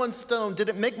realize that one stone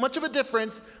didn't make much of a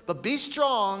difference, but be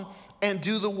strong and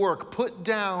do the work. Put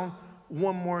down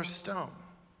one more stone.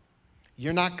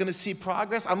 You're not going to see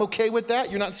progress. I'm okay with that.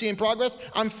 You're not seeing progress.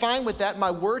 I'm fine with that. My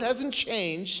word hasn't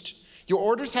changed. Your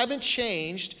orders haven't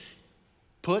changed.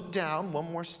 Put down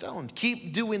one more stone.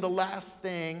 Keep doing the last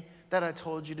thing that I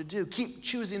told you to do. Keep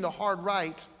choosing the hard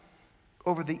right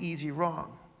over the easy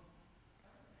wrong.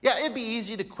 Yeah, it'd be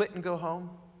easy to quit and go home.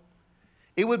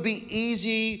 It would be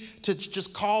easy to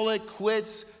just call it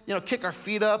quits, kick our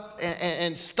feet up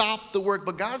and stop the work.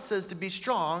 But God says to be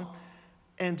strong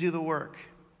and do the work.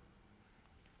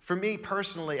 For me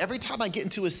personally, every time I get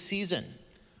into a season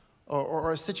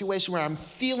or a situation where I'm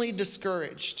feeling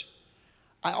discouraged,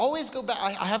 I always go back.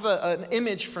 I have an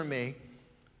image for me,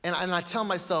 and I tell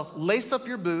myself, lace up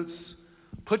your boots,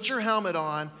 put your helmet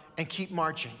on, and keep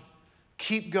marching.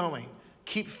 Keep going.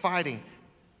 Keep fighting.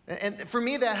 And for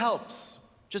me, that helps.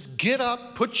 Just get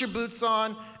up, put your boots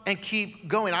on, and keep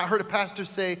going. I heard a pastor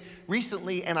say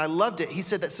recently, and I loved it. He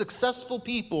said that successful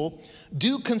people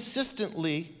do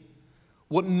consistently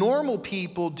what normal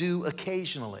people do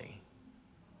occasionally.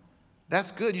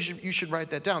 That's good. You should write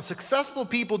that down. Successful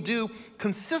people do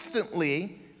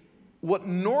consistently what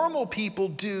normal people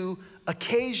do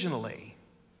occasionally.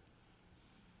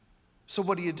 So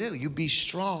what do? You be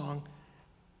strong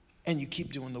and you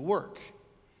keep doing the work.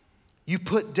 You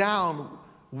put down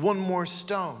one more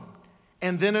stone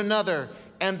and then another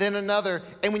and then another.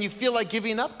 And when you feel like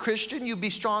giving up, Christian, you be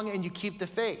strong and you keep the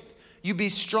faith. You be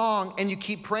strong and you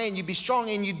keep praying. You be strong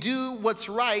and you do what's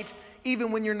right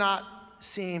even when you're not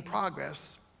seeing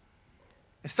progress.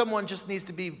 If someone just needs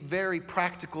to be very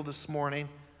practical this morning,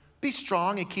 be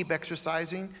strong and keep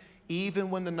exercising even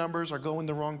when the numbers are going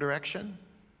the wrong direction.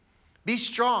 Be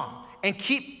strong and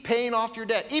keep paying off your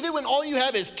debt. Even when all you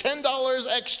have is $10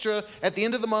 extra at the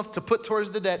end of the month to put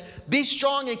towards the debt, be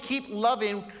strong and keep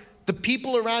loving the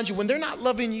people around you when they're not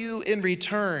loving you in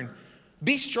return.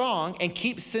 Be strong and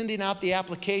keep sending out the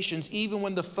applications even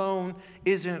when the phone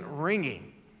isn't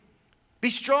ringing. Be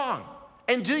strong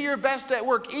and do your best at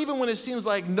work even when it seems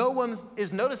like no one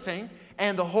is noticing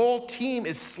and the whole team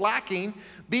is slacking.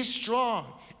 Be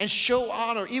strong and show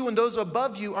honor even when those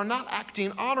above you are not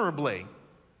acting honorably.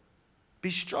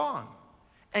 Be strong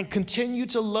and continue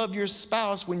to love your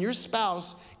spouse when your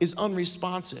spouse is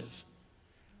unresponsive.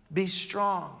 Be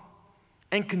strong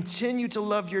and continue to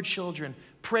love your children.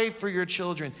 Pray for your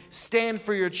children. Stand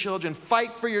for your children.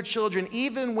 Fight for your children,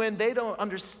 even when they don't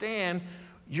understand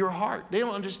your heart. They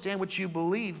don't understand what you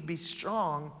believe. Be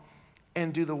strong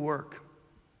and do the work.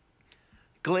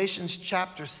 Galatians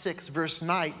chapter 6, verse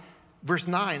 9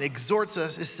 exhorts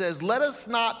us. It says, let us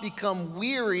not become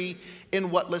weary in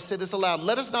what? Let's say this aloud.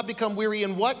 Let us not become weary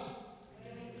in what?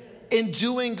 In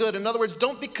doing good. In other words,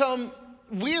 don't become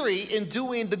weary in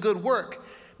doing the good work,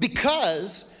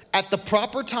 because at the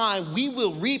proper time, we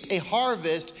will reap a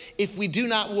harvest if we do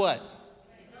not what?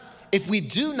 If we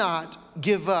do not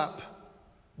give up.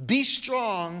 Be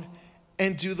strong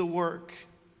and do the work.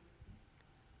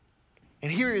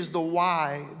 And here is the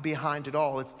why behind it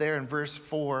all. It's there in verse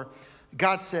 4.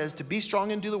 God says to be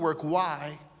strong and do the work.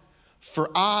 Why? For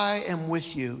I am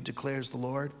with you, declares the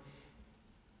Lord.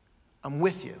 I'm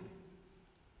with you.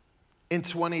 In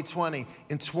 2020,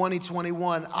 in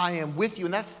 2021, I am with you.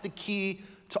 And that's the key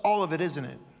to all of it, isn't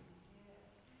it?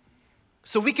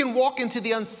 So we can walk into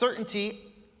the uncertainty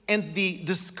and the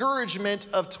discouragement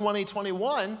of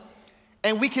 2021,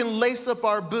 and we can lace up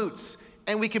our boots,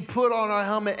 and we can put on our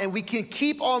helmet, and we can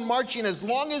keep on marching as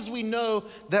long as we know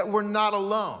that we're not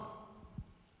alone,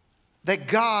 that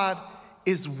God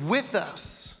is with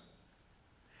us,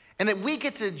 and that we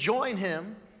get to join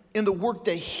him in the work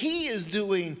that he is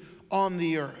doing on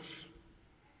the earth.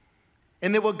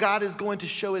 And then what God is going to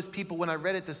show his people, when I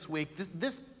read it this week,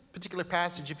 this particular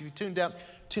passage, if you tune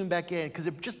back in, because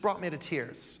it just brought me to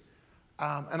tears.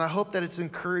 And I hope that it's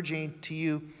encouraging to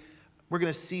you. We're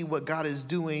going to see what God is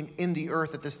doing in the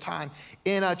earth at this time.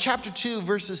 In chapter 2,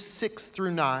 verses 6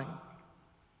 through 9,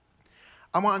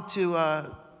 I want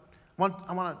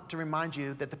to remind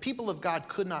you that the people of God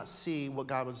could not see what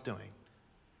God was doing.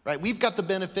 Right? We've got the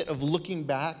benefit of looking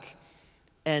back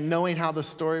and knowing how the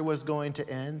story was going to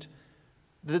end.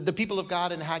 The people of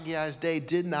God in Haggai's day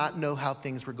did not know how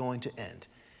things were going to end.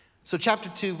 So chapter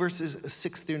 2, verses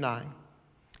 6 through 9.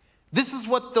 This is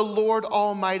what the Lord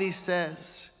Almighty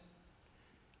says.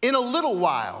 In a little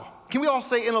while, can we all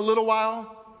say in a little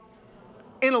while?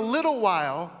 In a little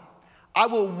while, I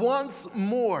will once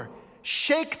more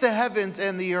shake the heavens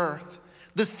and the earth,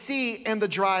 the sea and the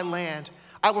dry land.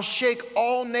 I will shake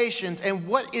all nations, and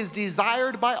what is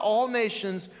desired by all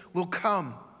nations will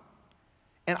come.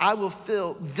 And I will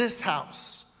fill this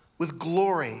house with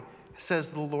glory,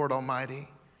 says the Lord Almighty.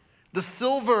 The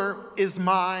silver is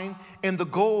mine, and the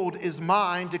gold is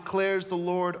mine, declares the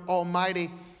Lord Almighty.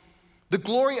 The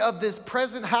glory of this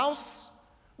present house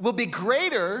will be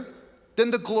greater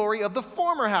than the glory of the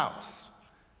former house,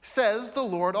 says the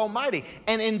Lord Almighty.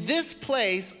 And in this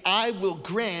place I will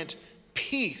grant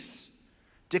peace,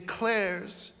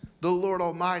 declares the Lord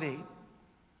Almighty.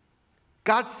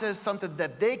 God says something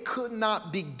that they could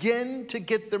not begin to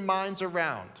get their minds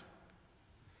around.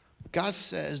 God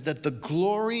says that the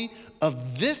glory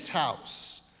of this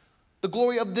house, the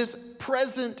glory of this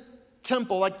present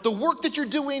temple, like the work that you're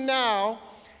doing now,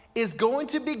 is going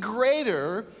to be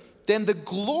greater than the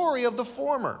glory of the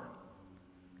former.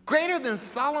 Greater than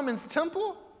Solomon's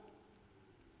temple?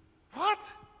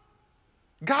 What?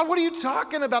 God, what are you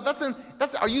talking about?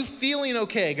 Are you feeling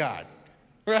okay, God?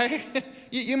 Right?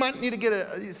 You might need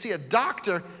to see a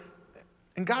doctor.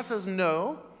 And God says,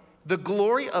 no, the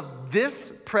glory of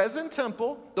this present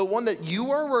temple, the one that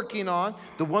you are working on,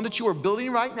 the one that you are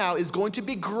building right now, is going to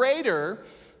be greater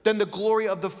than the glory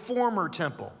of the former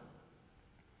temple.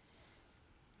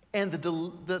 And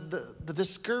the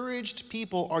discouraged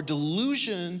people are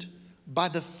delusioned by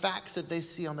the facts that they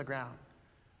see on the ground.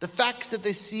 The facts that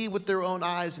they see with their own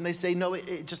eyes, and they say, no,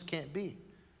 it just can't be.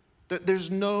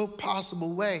 There's no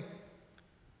possible way.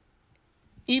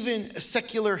 Even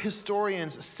secular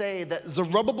historians say that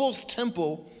Zerubbabel's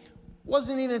temple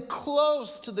wasn't even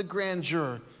close to the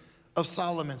grandeur of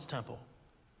Solomon's temple.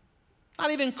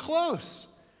 Not even close.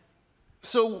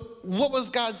 So what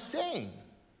was God saying?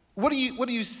 What are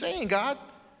you saying, God?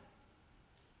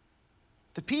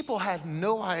 The people had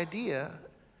no idea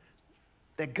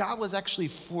that God was actually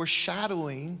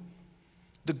foreshadowing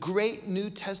the great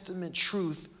New Testament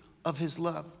truth of his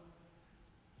love.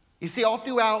 You see, all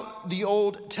throughout the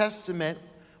Old Testament,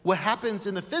 what happens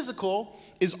in the physical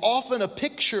is often a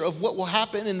picture of what will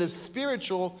happen in the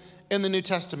spiritual in the New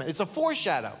Testament. It's a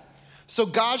foreshadow. So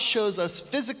God shows us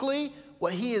physically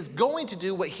what he is going to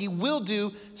do, what he will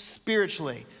do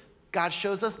spiritually. God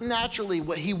shows us naturally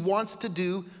what he wants to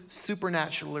do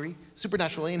supernaturally.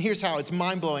 And here's how, it's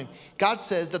mind-blowing. God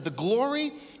says that the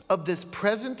glory of this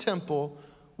present temple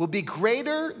will be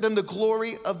greater than the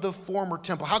glory of the former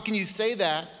temple. How can you say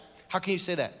that? How can you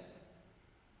say that?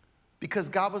 Because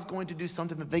God was going to do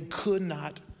something that they could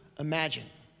not imagine.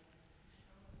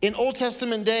 In Old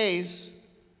Testament days,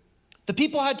 the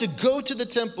people had to go to the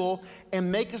temple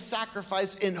and make a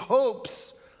sacrifice in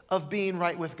hopes of being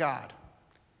right with God.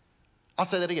 I'll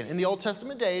say that again. In the Old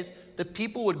Testament days, the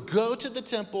people would go to the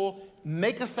temple,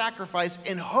 make a sacrifice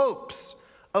in hopes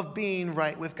of being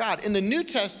right with God. In the New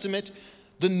Testament,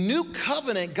 the new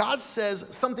covenant, God says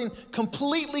something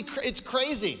completely, it's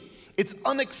crazy. It's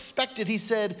unexpected. He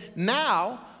said,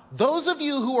 now, those of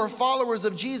you who are followers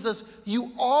of Jesus,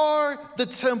 you are the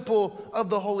temple of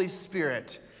the Holy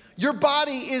Spirit. Your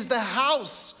body is the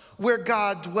house where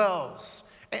God dwells.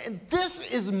 And this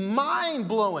is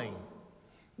mind-blowing.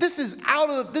 This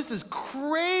is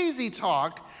crazy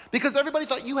talk, because everybody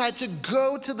thought you had to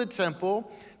go to the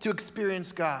temple to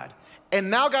experience God. And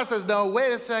now God says, no,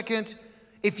 wait a second.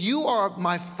 If you are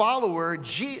my follower,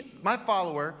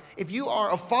 if you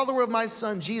are a follower of my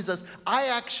son, Jesus, I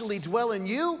actually dwell in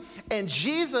you, and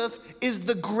Jesus is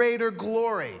the greater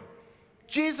glory.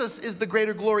 Jesus is the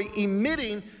greater glory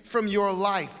emitting from your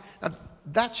life. Now,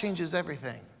 that changes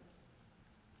everything.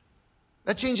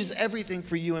 That changes everything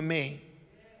for you and me.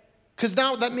 Because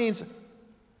now that means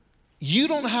you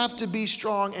don't have to be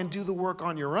strong and do the work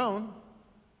on your own.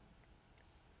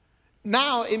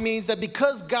 Now it means that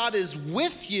because God is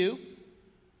with you,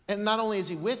 and not only is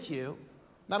he with you,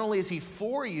 not only is he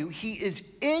for you, he is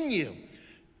in you.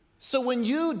 So when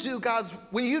you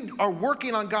are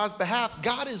working on God's behalf,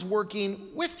 God is working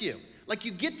with you. Like,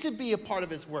 you get to be a part of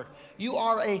his work. You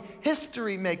are a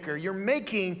history maker. You're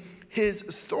making his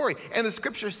story. And the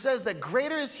scripture says that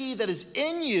greater is he that is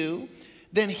in you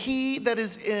than he that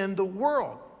is in the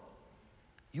world.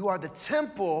 You are the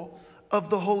temple of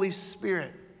the Holy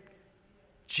Spirit.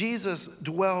 Jesus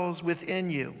dwells within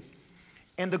you.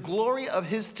 And the glory of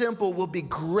his temple will be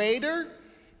greater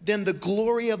than the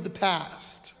glory of the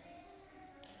past.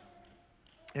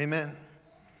 Amen.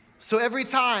 So every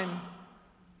time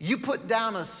you put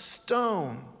down a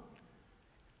stone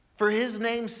for his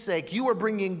name's sake, you are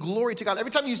bringing glory to God.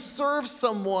 Every time you serve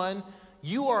someone,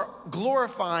 you are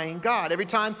glorifying God. Every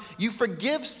time you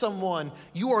forgive someone,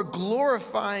 you are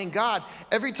glorifying God.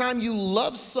 Every time you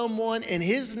love someone in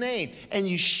his name and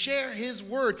you share his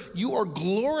word, you are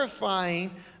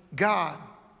glorifying God.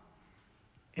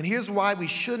 And here's why we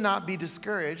should not be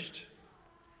discouraged.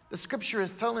 The scripture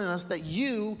is telling us that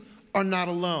you are not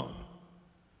alone.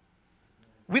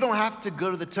 We don't have to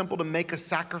go to the temple to make a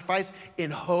sacrifice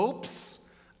in hopes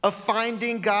of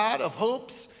finding God, of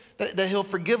hopes that he'll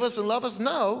forgive us and love us.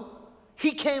 No,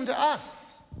 he came to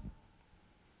us.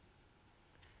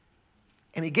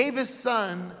 And he gave his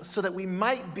son so that we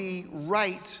might be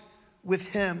right with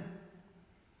him.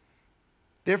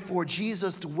 Therefore,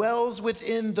 Jesus dwells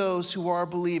within those who are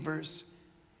believers,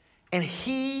 and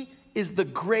he is the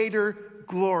greater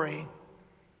glory.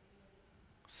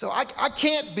 So I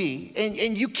can't be,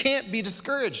 and you can't be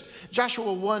discouraged. Joshua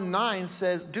 1:9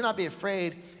 says, do not be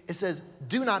afraid. It says,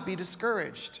 do not be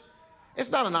discouraged.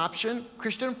 It's not an option.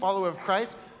 Christian, follower of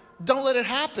Christ, don't let it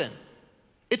happen.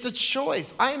 It's a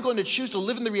choice. I am going to choose to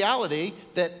live in the reality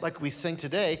that, like we sing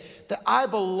today, that I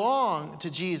belong to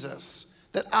Jesus,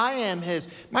 that I am his.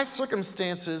 My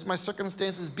circumstances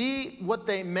be what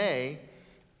they may,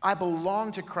 I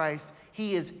belong to Christ.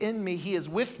 He is in me. He is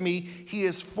with me. He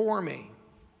is for me.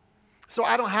 So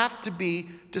I don't have to be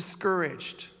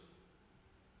discouraged.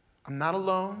 I'm not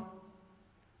alone.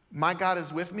 My God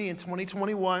is with me in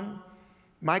 2021.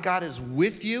 My God is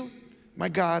with you. My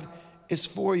God is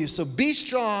for you. So be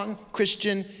strong,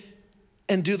 Christian,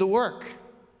 and do the work.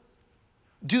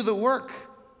 Do the work.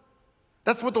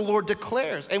 That's what the Lord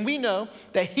declares. And we know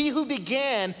that he who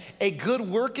began a good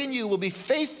work in you will be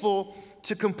faithful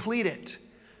to complete it.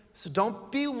 So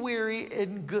don't be weary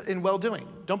in well-doing.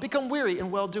 Don't become weary in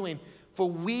well-doing, for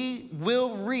we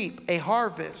will reap a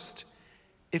harvest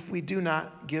if we do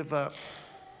not give up.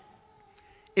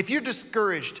 If you're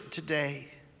discouraged today,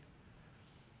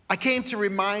 I came to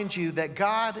remind you that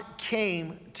God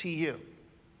came to you.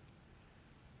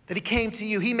 That he came to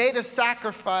you. He made a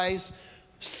sacrifice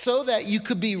so that you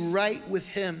could be right with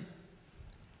him.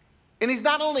 And he's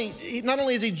not only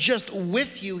is he just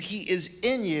with you, he is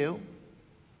in you.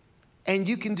 And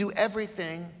you can do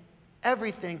everything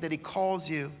that he calls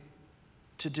you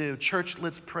to do. Church,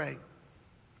 let's pray.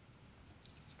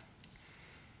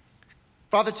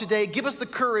 Father, today, give us the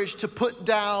courage to put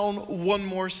down one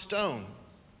more stone,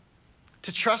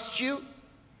 to trust you,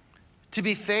 to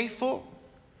be faithful,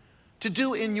 to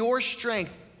do in your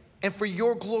strength and for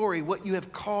your glory what you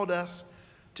have called us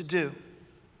to do.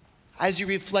 As you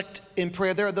reflect in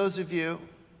prayer, there are those of you,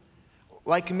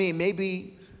 like me,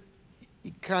 maybe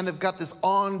you kind of got this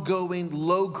ongoing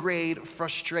low-grade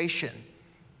frustration,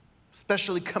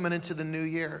 especially coming into the new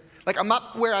year. Like, I'm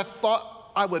not where I thought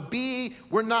I would be.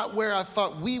 We're not where I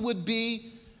thought we would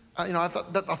be. I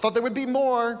thought there would be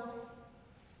more.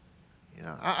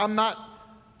 I'm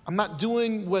not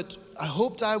doing what I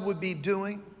hoped I would be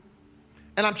doing.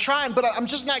 And I'm trying, but I'm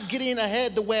just not getting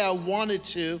ahead the way I wanted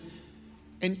to.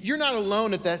 And you're not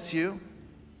alone if that's you.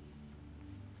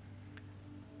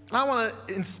 And I want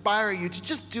to inspire you to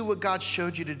just do what God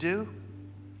showed you to do.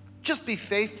 Just be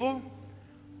faithful.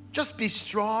 Just be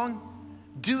strong.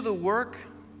 Do the work.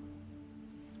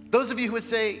 Those of you who would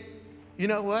say, you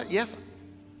know what? Yes,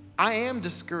 I am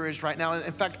discouraged right now.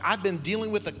 In fact, I've been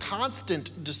dealing with a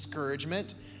constant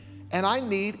discouragement, and I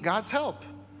need God's help.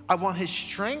 I want his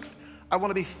strength. I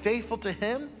want to be faithful to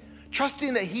him,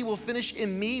 trusting that he will finish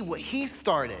in me what he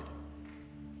started.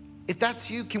 If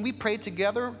that's you, can we pray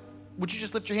together? Would you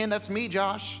just lift your hand? That's me,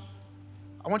 Josh.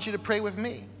 I want you to pray with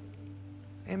me.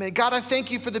 Amen. God, I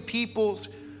thank you for the people's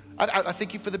I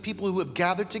thank you for the people who have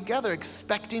gathered together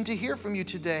expecting to hear from you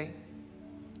today.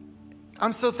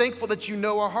 I'm so thankful that you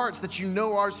know our hearts, that you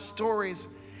know our stories.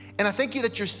 And I thank you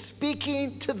that you're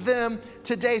speaking to them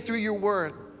today through your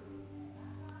word.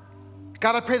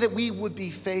 God, I pray that we would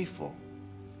be faithful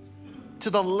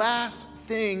to the last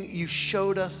thing you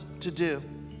showed us to do.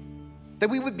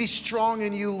 That we would be strong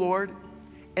in you, Lord,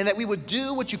 and that we would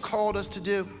do what you called us to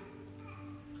do.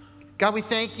 God, we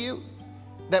thank you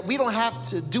that we don't have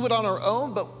to do it on our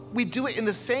own, but we do it in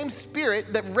the same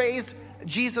spirit that raised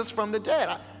Jesus from the dead.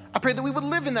 I pray that we would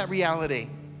live in that reality.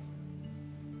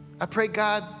 I pray,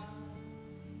 God,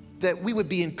 that we would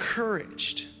be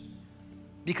encouraged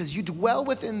because you dwell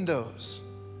within those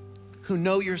who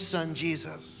know your son,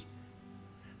 Jesus.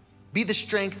 Be the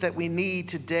strength that we need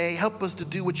today. Help us to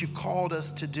do what you've called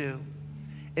us to do.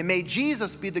 And may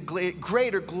Jesus be the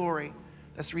greater glory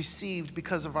that's received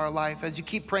because of our life. As you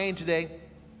keep praying today,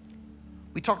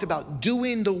 we talked about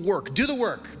doing the work. Do the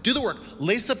work. Do the work.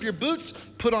 Lace up your boots,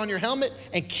 put on your helmet,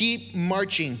 and keep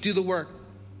marching. Do the work.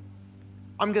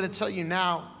 I'm going to tell you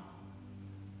now,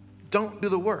 don't do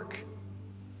the work.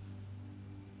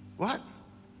 What?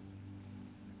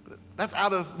 That's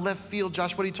out of left field,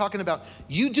 Josh. What are you talking about?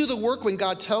 You do the work when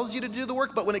God tells you to do the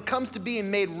work, but when it comes to being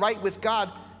made right with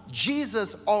God,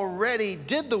 Jesus already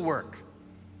did the work.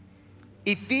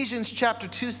 Ephesians chapter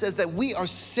 2 says that we are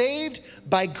saved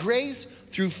by grace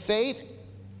through faith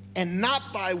and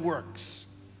not by works.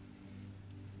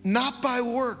 Not by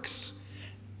works.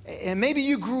 And maybe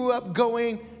you grew up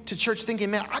going to church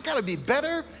thinking, man, I got to be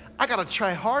better. I got to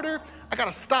try harder. I got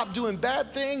to stop doing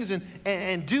bad things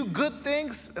and do good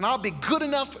things, and I'll be good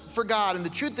enough for God. And the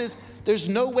truth is, there's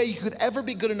no way you could ever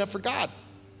be good enough for God.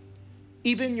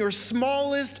 Even your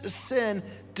smallest sin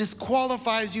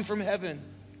disqualifies you from heaven.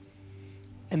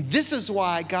 And this is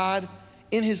why God,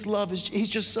 in his love, he's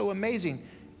just so amazing.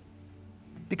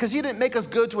 Because he didn't make us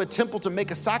go to a temple to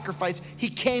make a sacrifice. He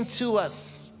came to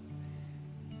us.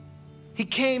 He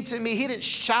came to me. He didn't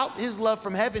shout his love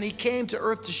from heaven. He came to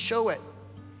earth to show it.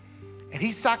 And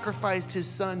he sacrificed his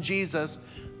son, Jesus,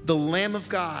 the Lamb of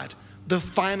God, the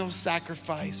final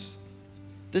sacrifice.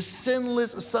 The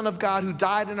sinless Son of God who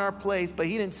died in our place, but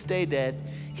he didn't stay dead.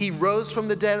 He rose from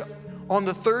the dead on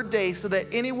the third day so that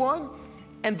anyone,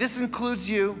 and this includes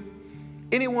you,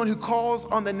 anyone who calls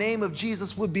on the name of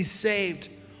Jesus would be saved.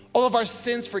 All of our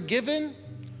sins forgiven,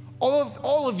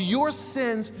 all of your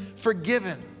sins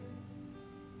forgiven.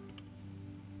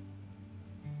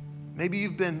 Maybe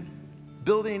you've been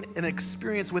building an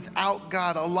experience without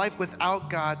God, a life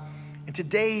without God, and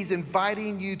today he's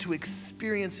inviting you to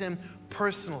experience him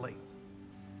personally.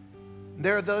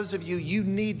 There are those of you, you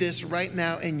need this right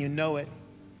now and you know it.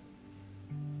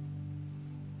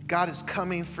 God is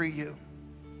coming for you.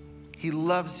 He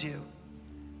loves you.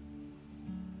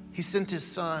 He sent his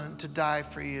son to die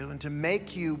for you and to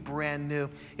make you brand new.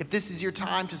 If this is your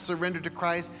time to surrender to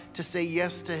Christ, to say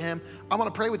yes to him, I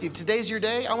want to pray with you. If today's your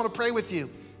day, I want to pray with you.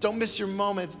 Don't miss your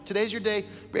moment. If today's your day,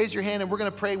 raise your hand and we're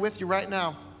going to pray with you right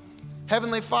now.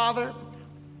 Heavenly Father,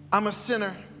 I'm a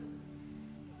sinner.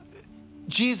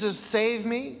 Jesus, save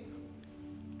me,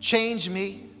 change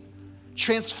me,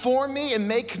 transform me, and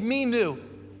make me new.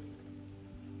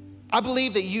 I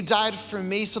believe that you died for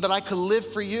me so that I could live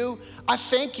for you. I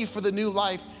thank you for the new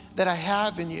life that I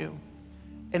have in you.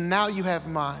 And now you have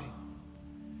mine.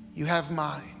 You have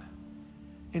mine.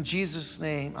 In Jesus'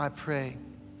 name I pray.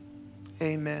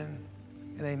 Amen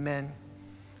and amen.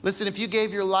 Listen, if you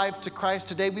gave your life to Christ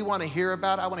today, we want to hear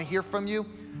about it. I want to hear from you.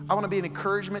 I want to be an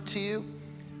encouragement to you.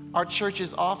 Our church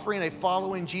is offering a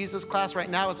Following Jesus class right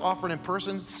now. It's offered in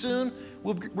person. Soon,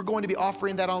 we're going to be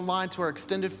offering that online to our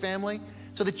extended family,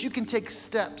 so that you can take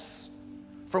steps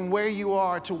from where you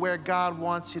are to where God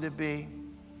wants you to be.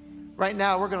 Right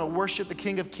now, we're going to worship the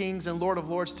King of Kings and Lord of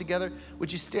Lords together.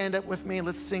 Would you stand up with me and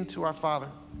let's sing to our Father.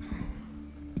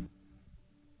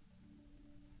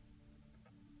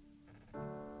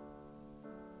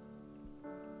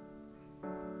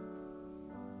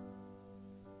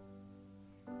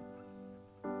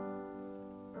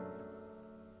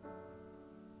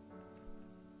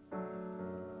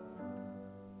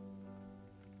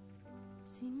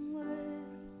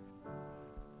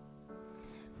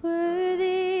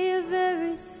 Worthy of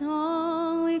every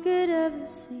song we could ever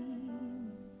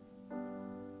sing,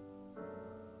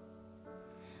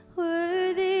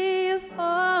 worthy of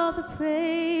all the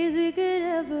praise we could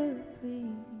ever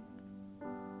bring.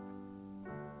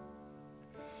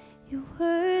 You're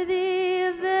worthy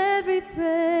of every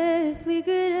breath we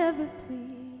could ever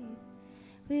breathe.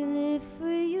 We live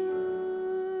for you.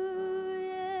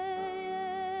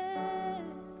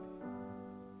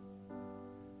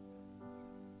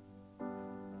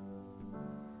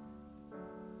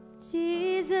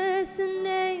 Jesus, the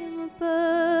name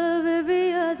above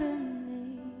every other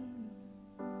name.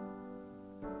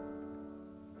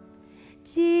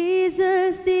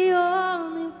 Jesus, the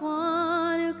only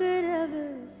one who could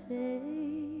ever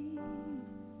save.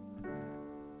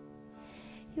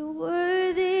 You're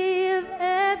worthy of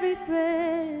every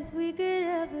breath we could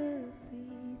ever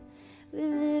breathe. We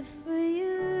live for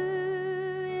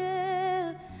you,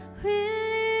 yeah. We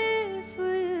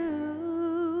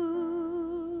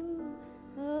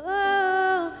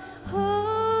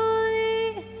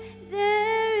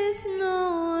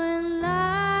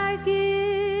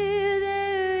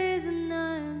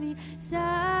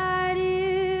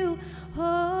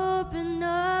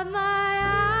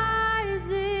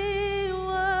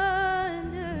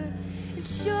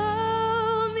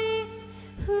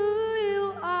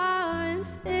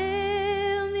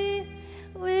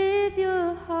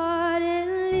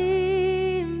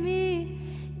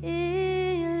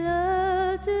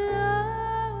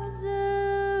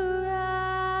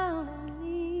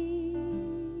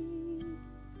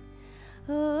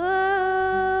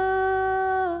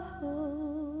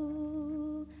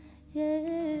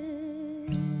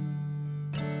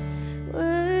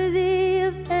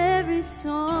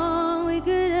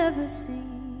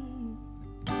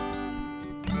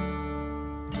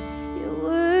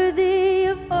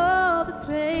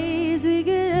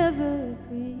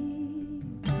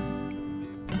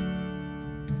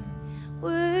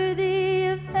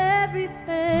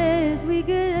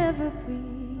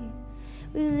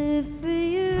live for you.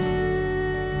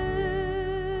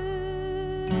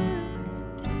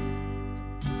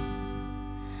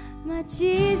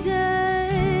 Jesus,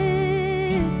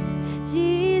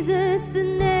 the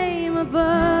name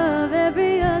above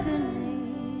every other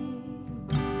name.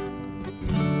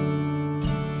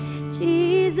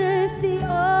 Jesus, the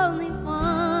only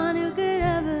one who could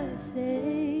ever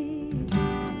save.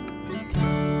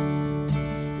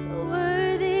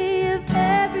 Worthy of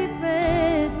every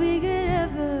breath we could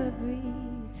ever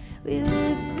breathe. We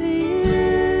live for you.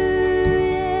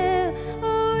 Yeah.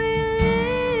 Oh, we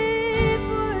live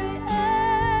for you.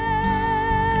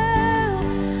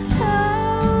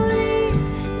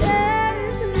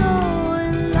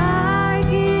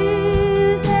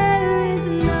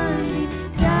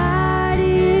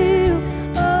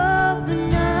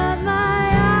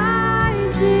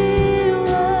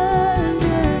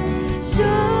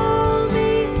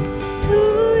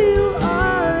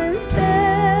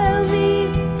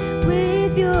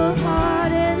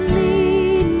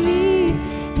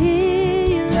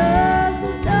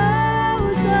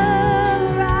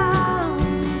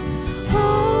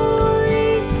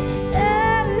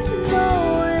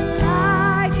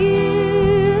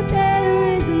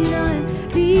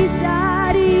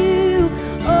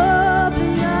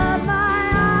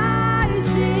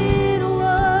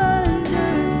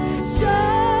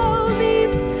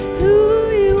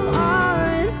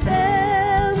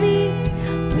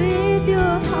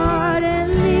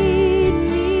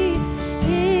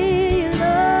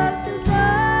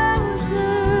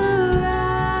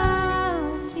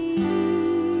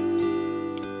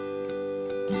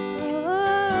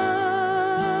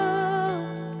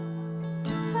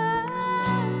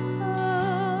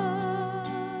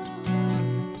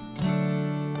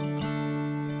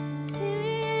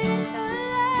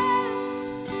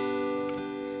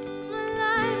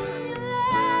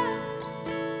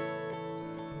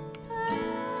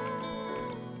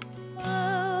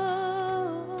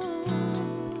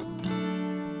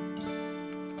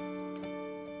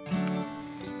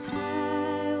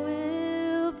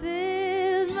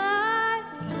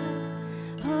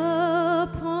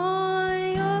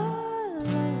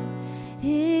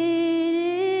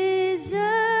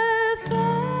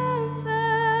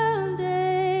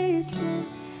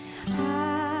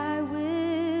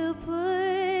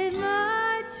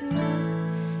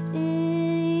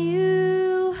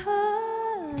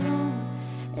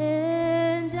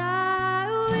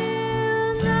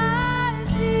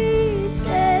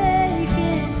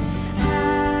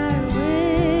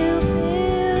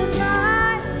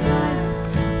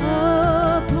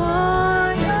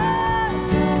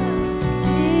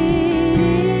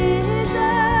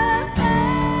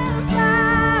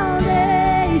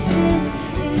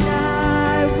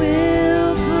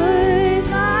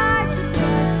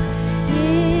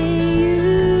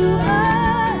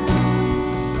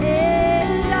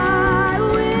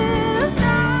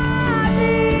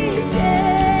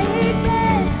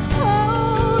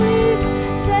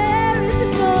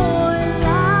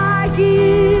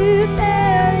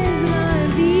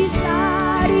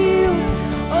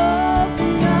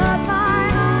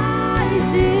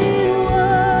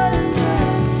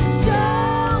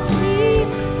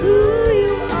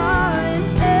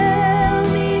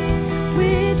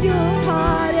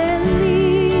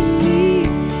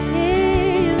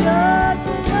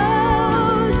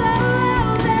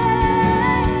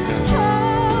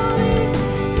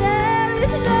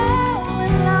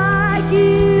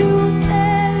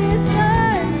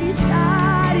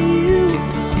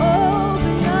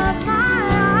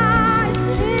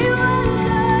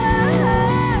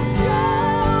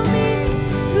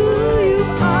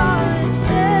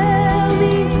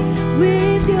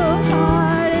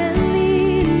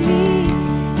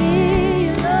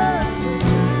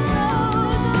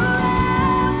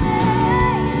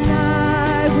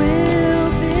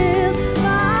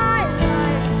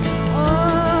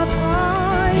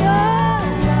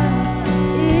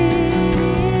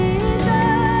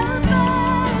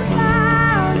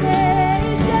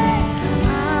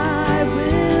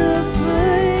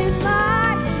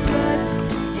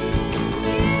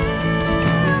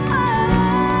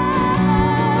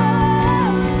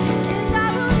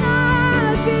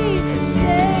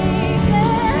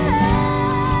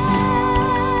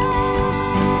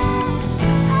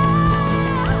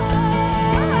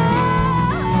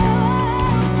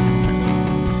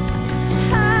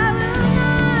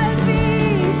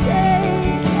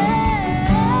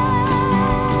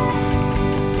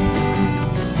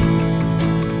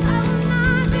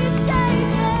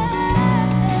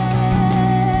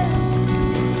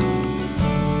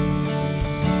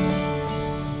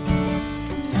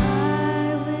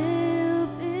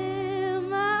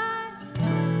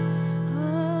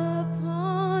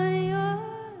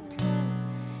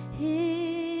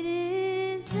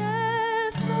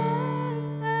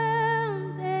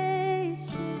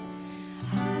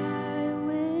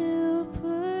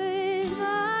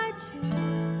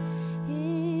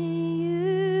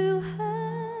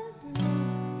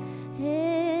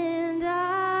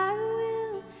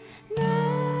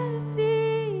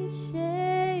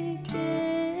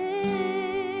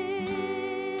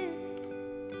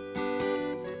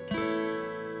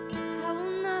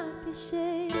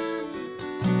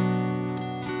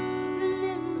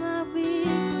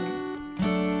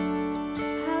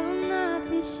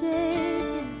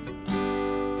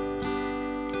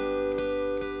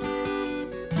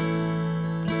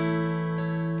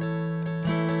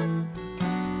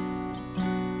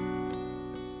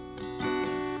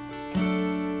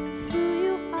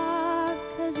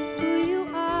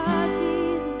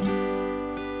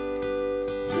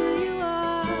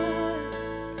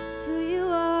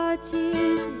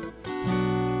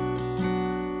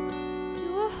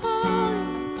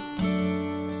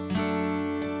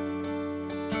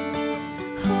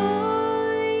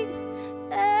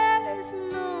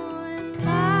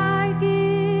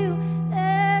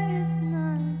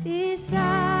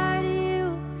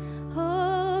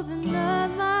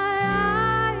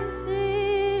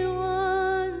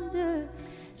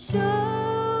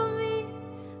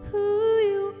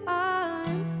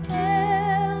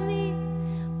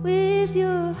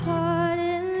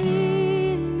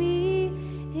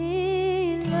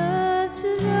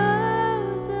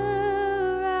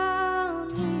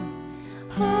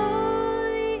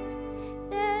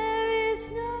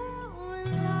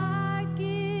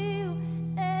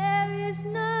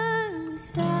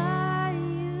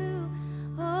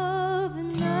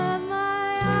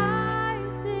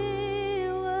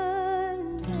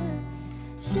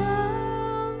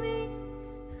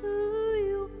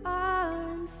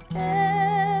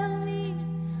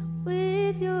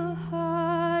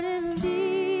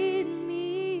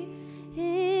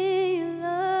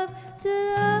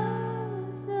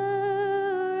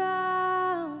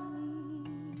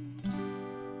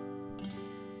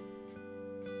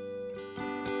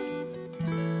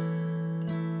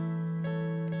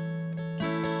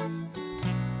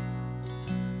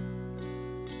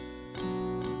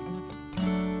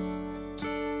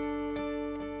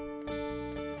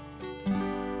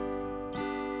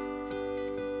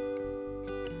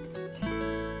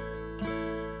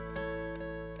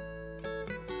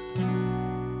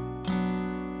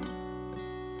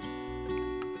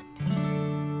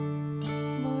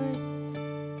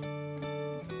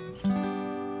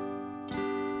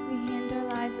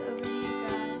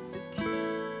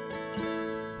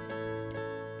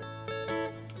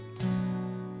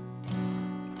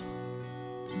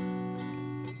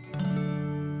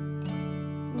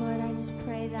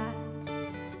 that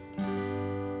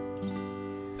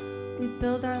we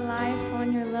build our life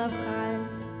on your love, God.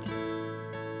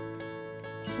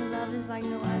 Your love is like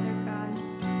no other, God.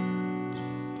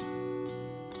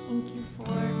 Thank you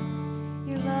for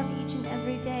your love each and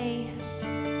every day.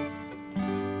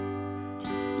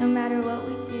 No matter what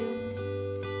we do,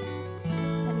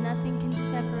 that nothing can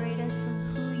separate us from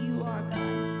who you are, God.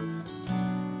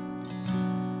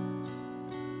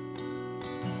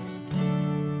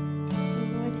 So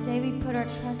Lord, today we put our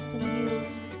trust in you.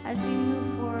 As we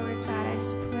move forward, God, I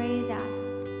just pray that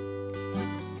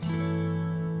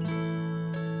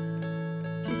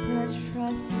we put our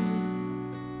trust in you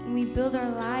and we build our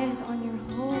lives on your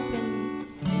hope and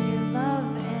your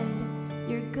love and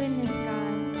your goodness, God.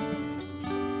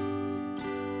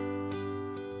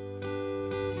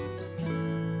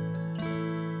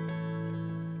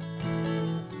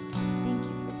 Thank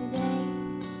you for today.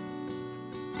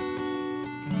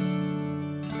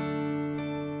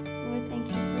 Lord, thank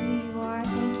you for who you are.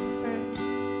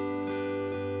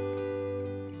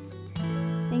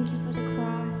 Thank you for the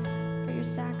cross, for your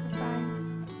sacrifice.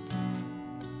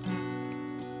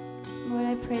 Lord,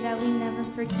 I pray that we never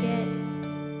forget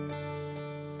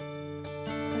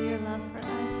of your love for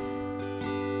us.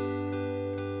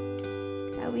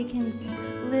 That we can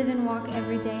live and walk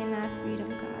every day in that freedom,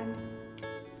 God.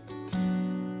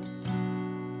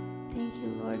 Thank you,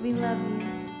 Lord. We love you.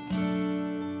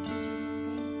 In Jesus'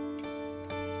 name.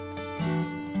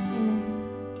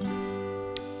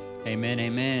 Amen. Amen,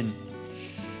 amen.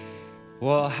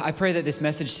 Well, I pray that this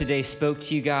message today spoke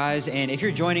to you guys. And if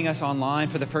you're joining us online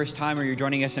for the first time or you're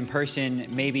joining us in person,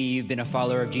 maybe you've been a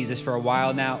follower of Jesus for a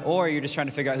while now, or you're just trying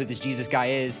to figure out who this Jesus guy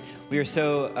is, we are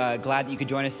so glad that you could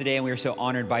join us today, and we are so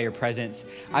honored by your presence.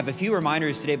 I have a few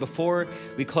reminders today before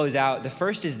we close out. The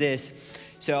first is this.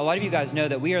 So a lot of you guys know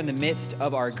that we are in the midst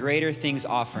of our Greater Things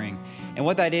offering. And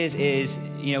what that is,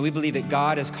 we believe that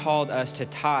God has called us to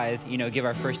tithe, give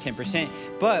our first 10%.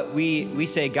 But we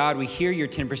say, God, we hear your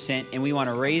 10% and we want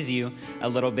to raise you a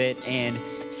little bit and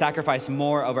sacrifice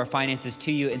more of our finances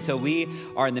to you. And so we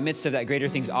are in the midst of that Greater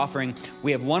Things offering.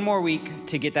 We have one more week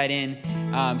to get that in.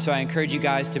 So I encourage you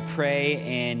guys to pray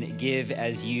and give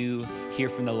as you hear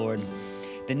from the Lord.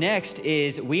 The next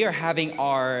is we are having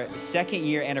our 2nd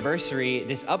year anniversary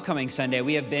this upcoming Sunday.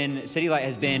 City Light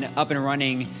has been up and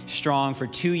running strong for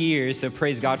 2 years, so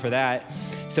praise God for that.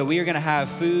 So we are going to have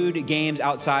food, games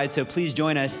outside, so please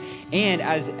join us. And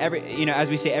as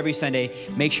we say every Sunday,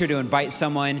 make sure to invite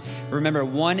someone. Remember,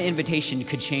 one invitation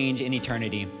could change an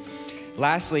eternity.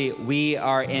 Lastly, we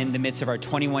are in the midst of our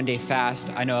 21-day fast.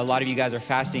 I know a lot of you guys are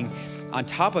fasting. On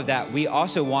top of that, we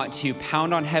also want to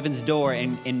pound on heaven's door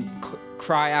and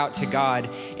cry out to God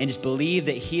and just believe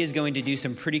that he is going to do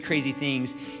some pretty crazy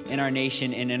things in our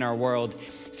nation and in our world.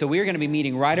 So we're going to be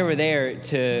meeting right over there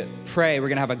to pray. We're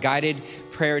going to have a guided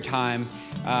prayer time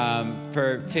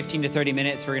for 15 to 30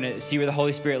 minutes. We're going to see where the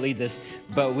Holy Spirit leads us.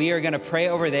 But we are going to pray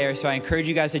over there. So I encourage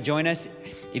you guys to join us.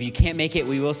 If you can't make it,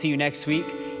 we will see you next week.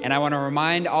 And I want to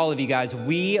remind all of you guys,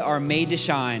 we are made to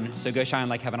shine. So go shine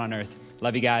like heaven on earth.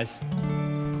 Love you guys.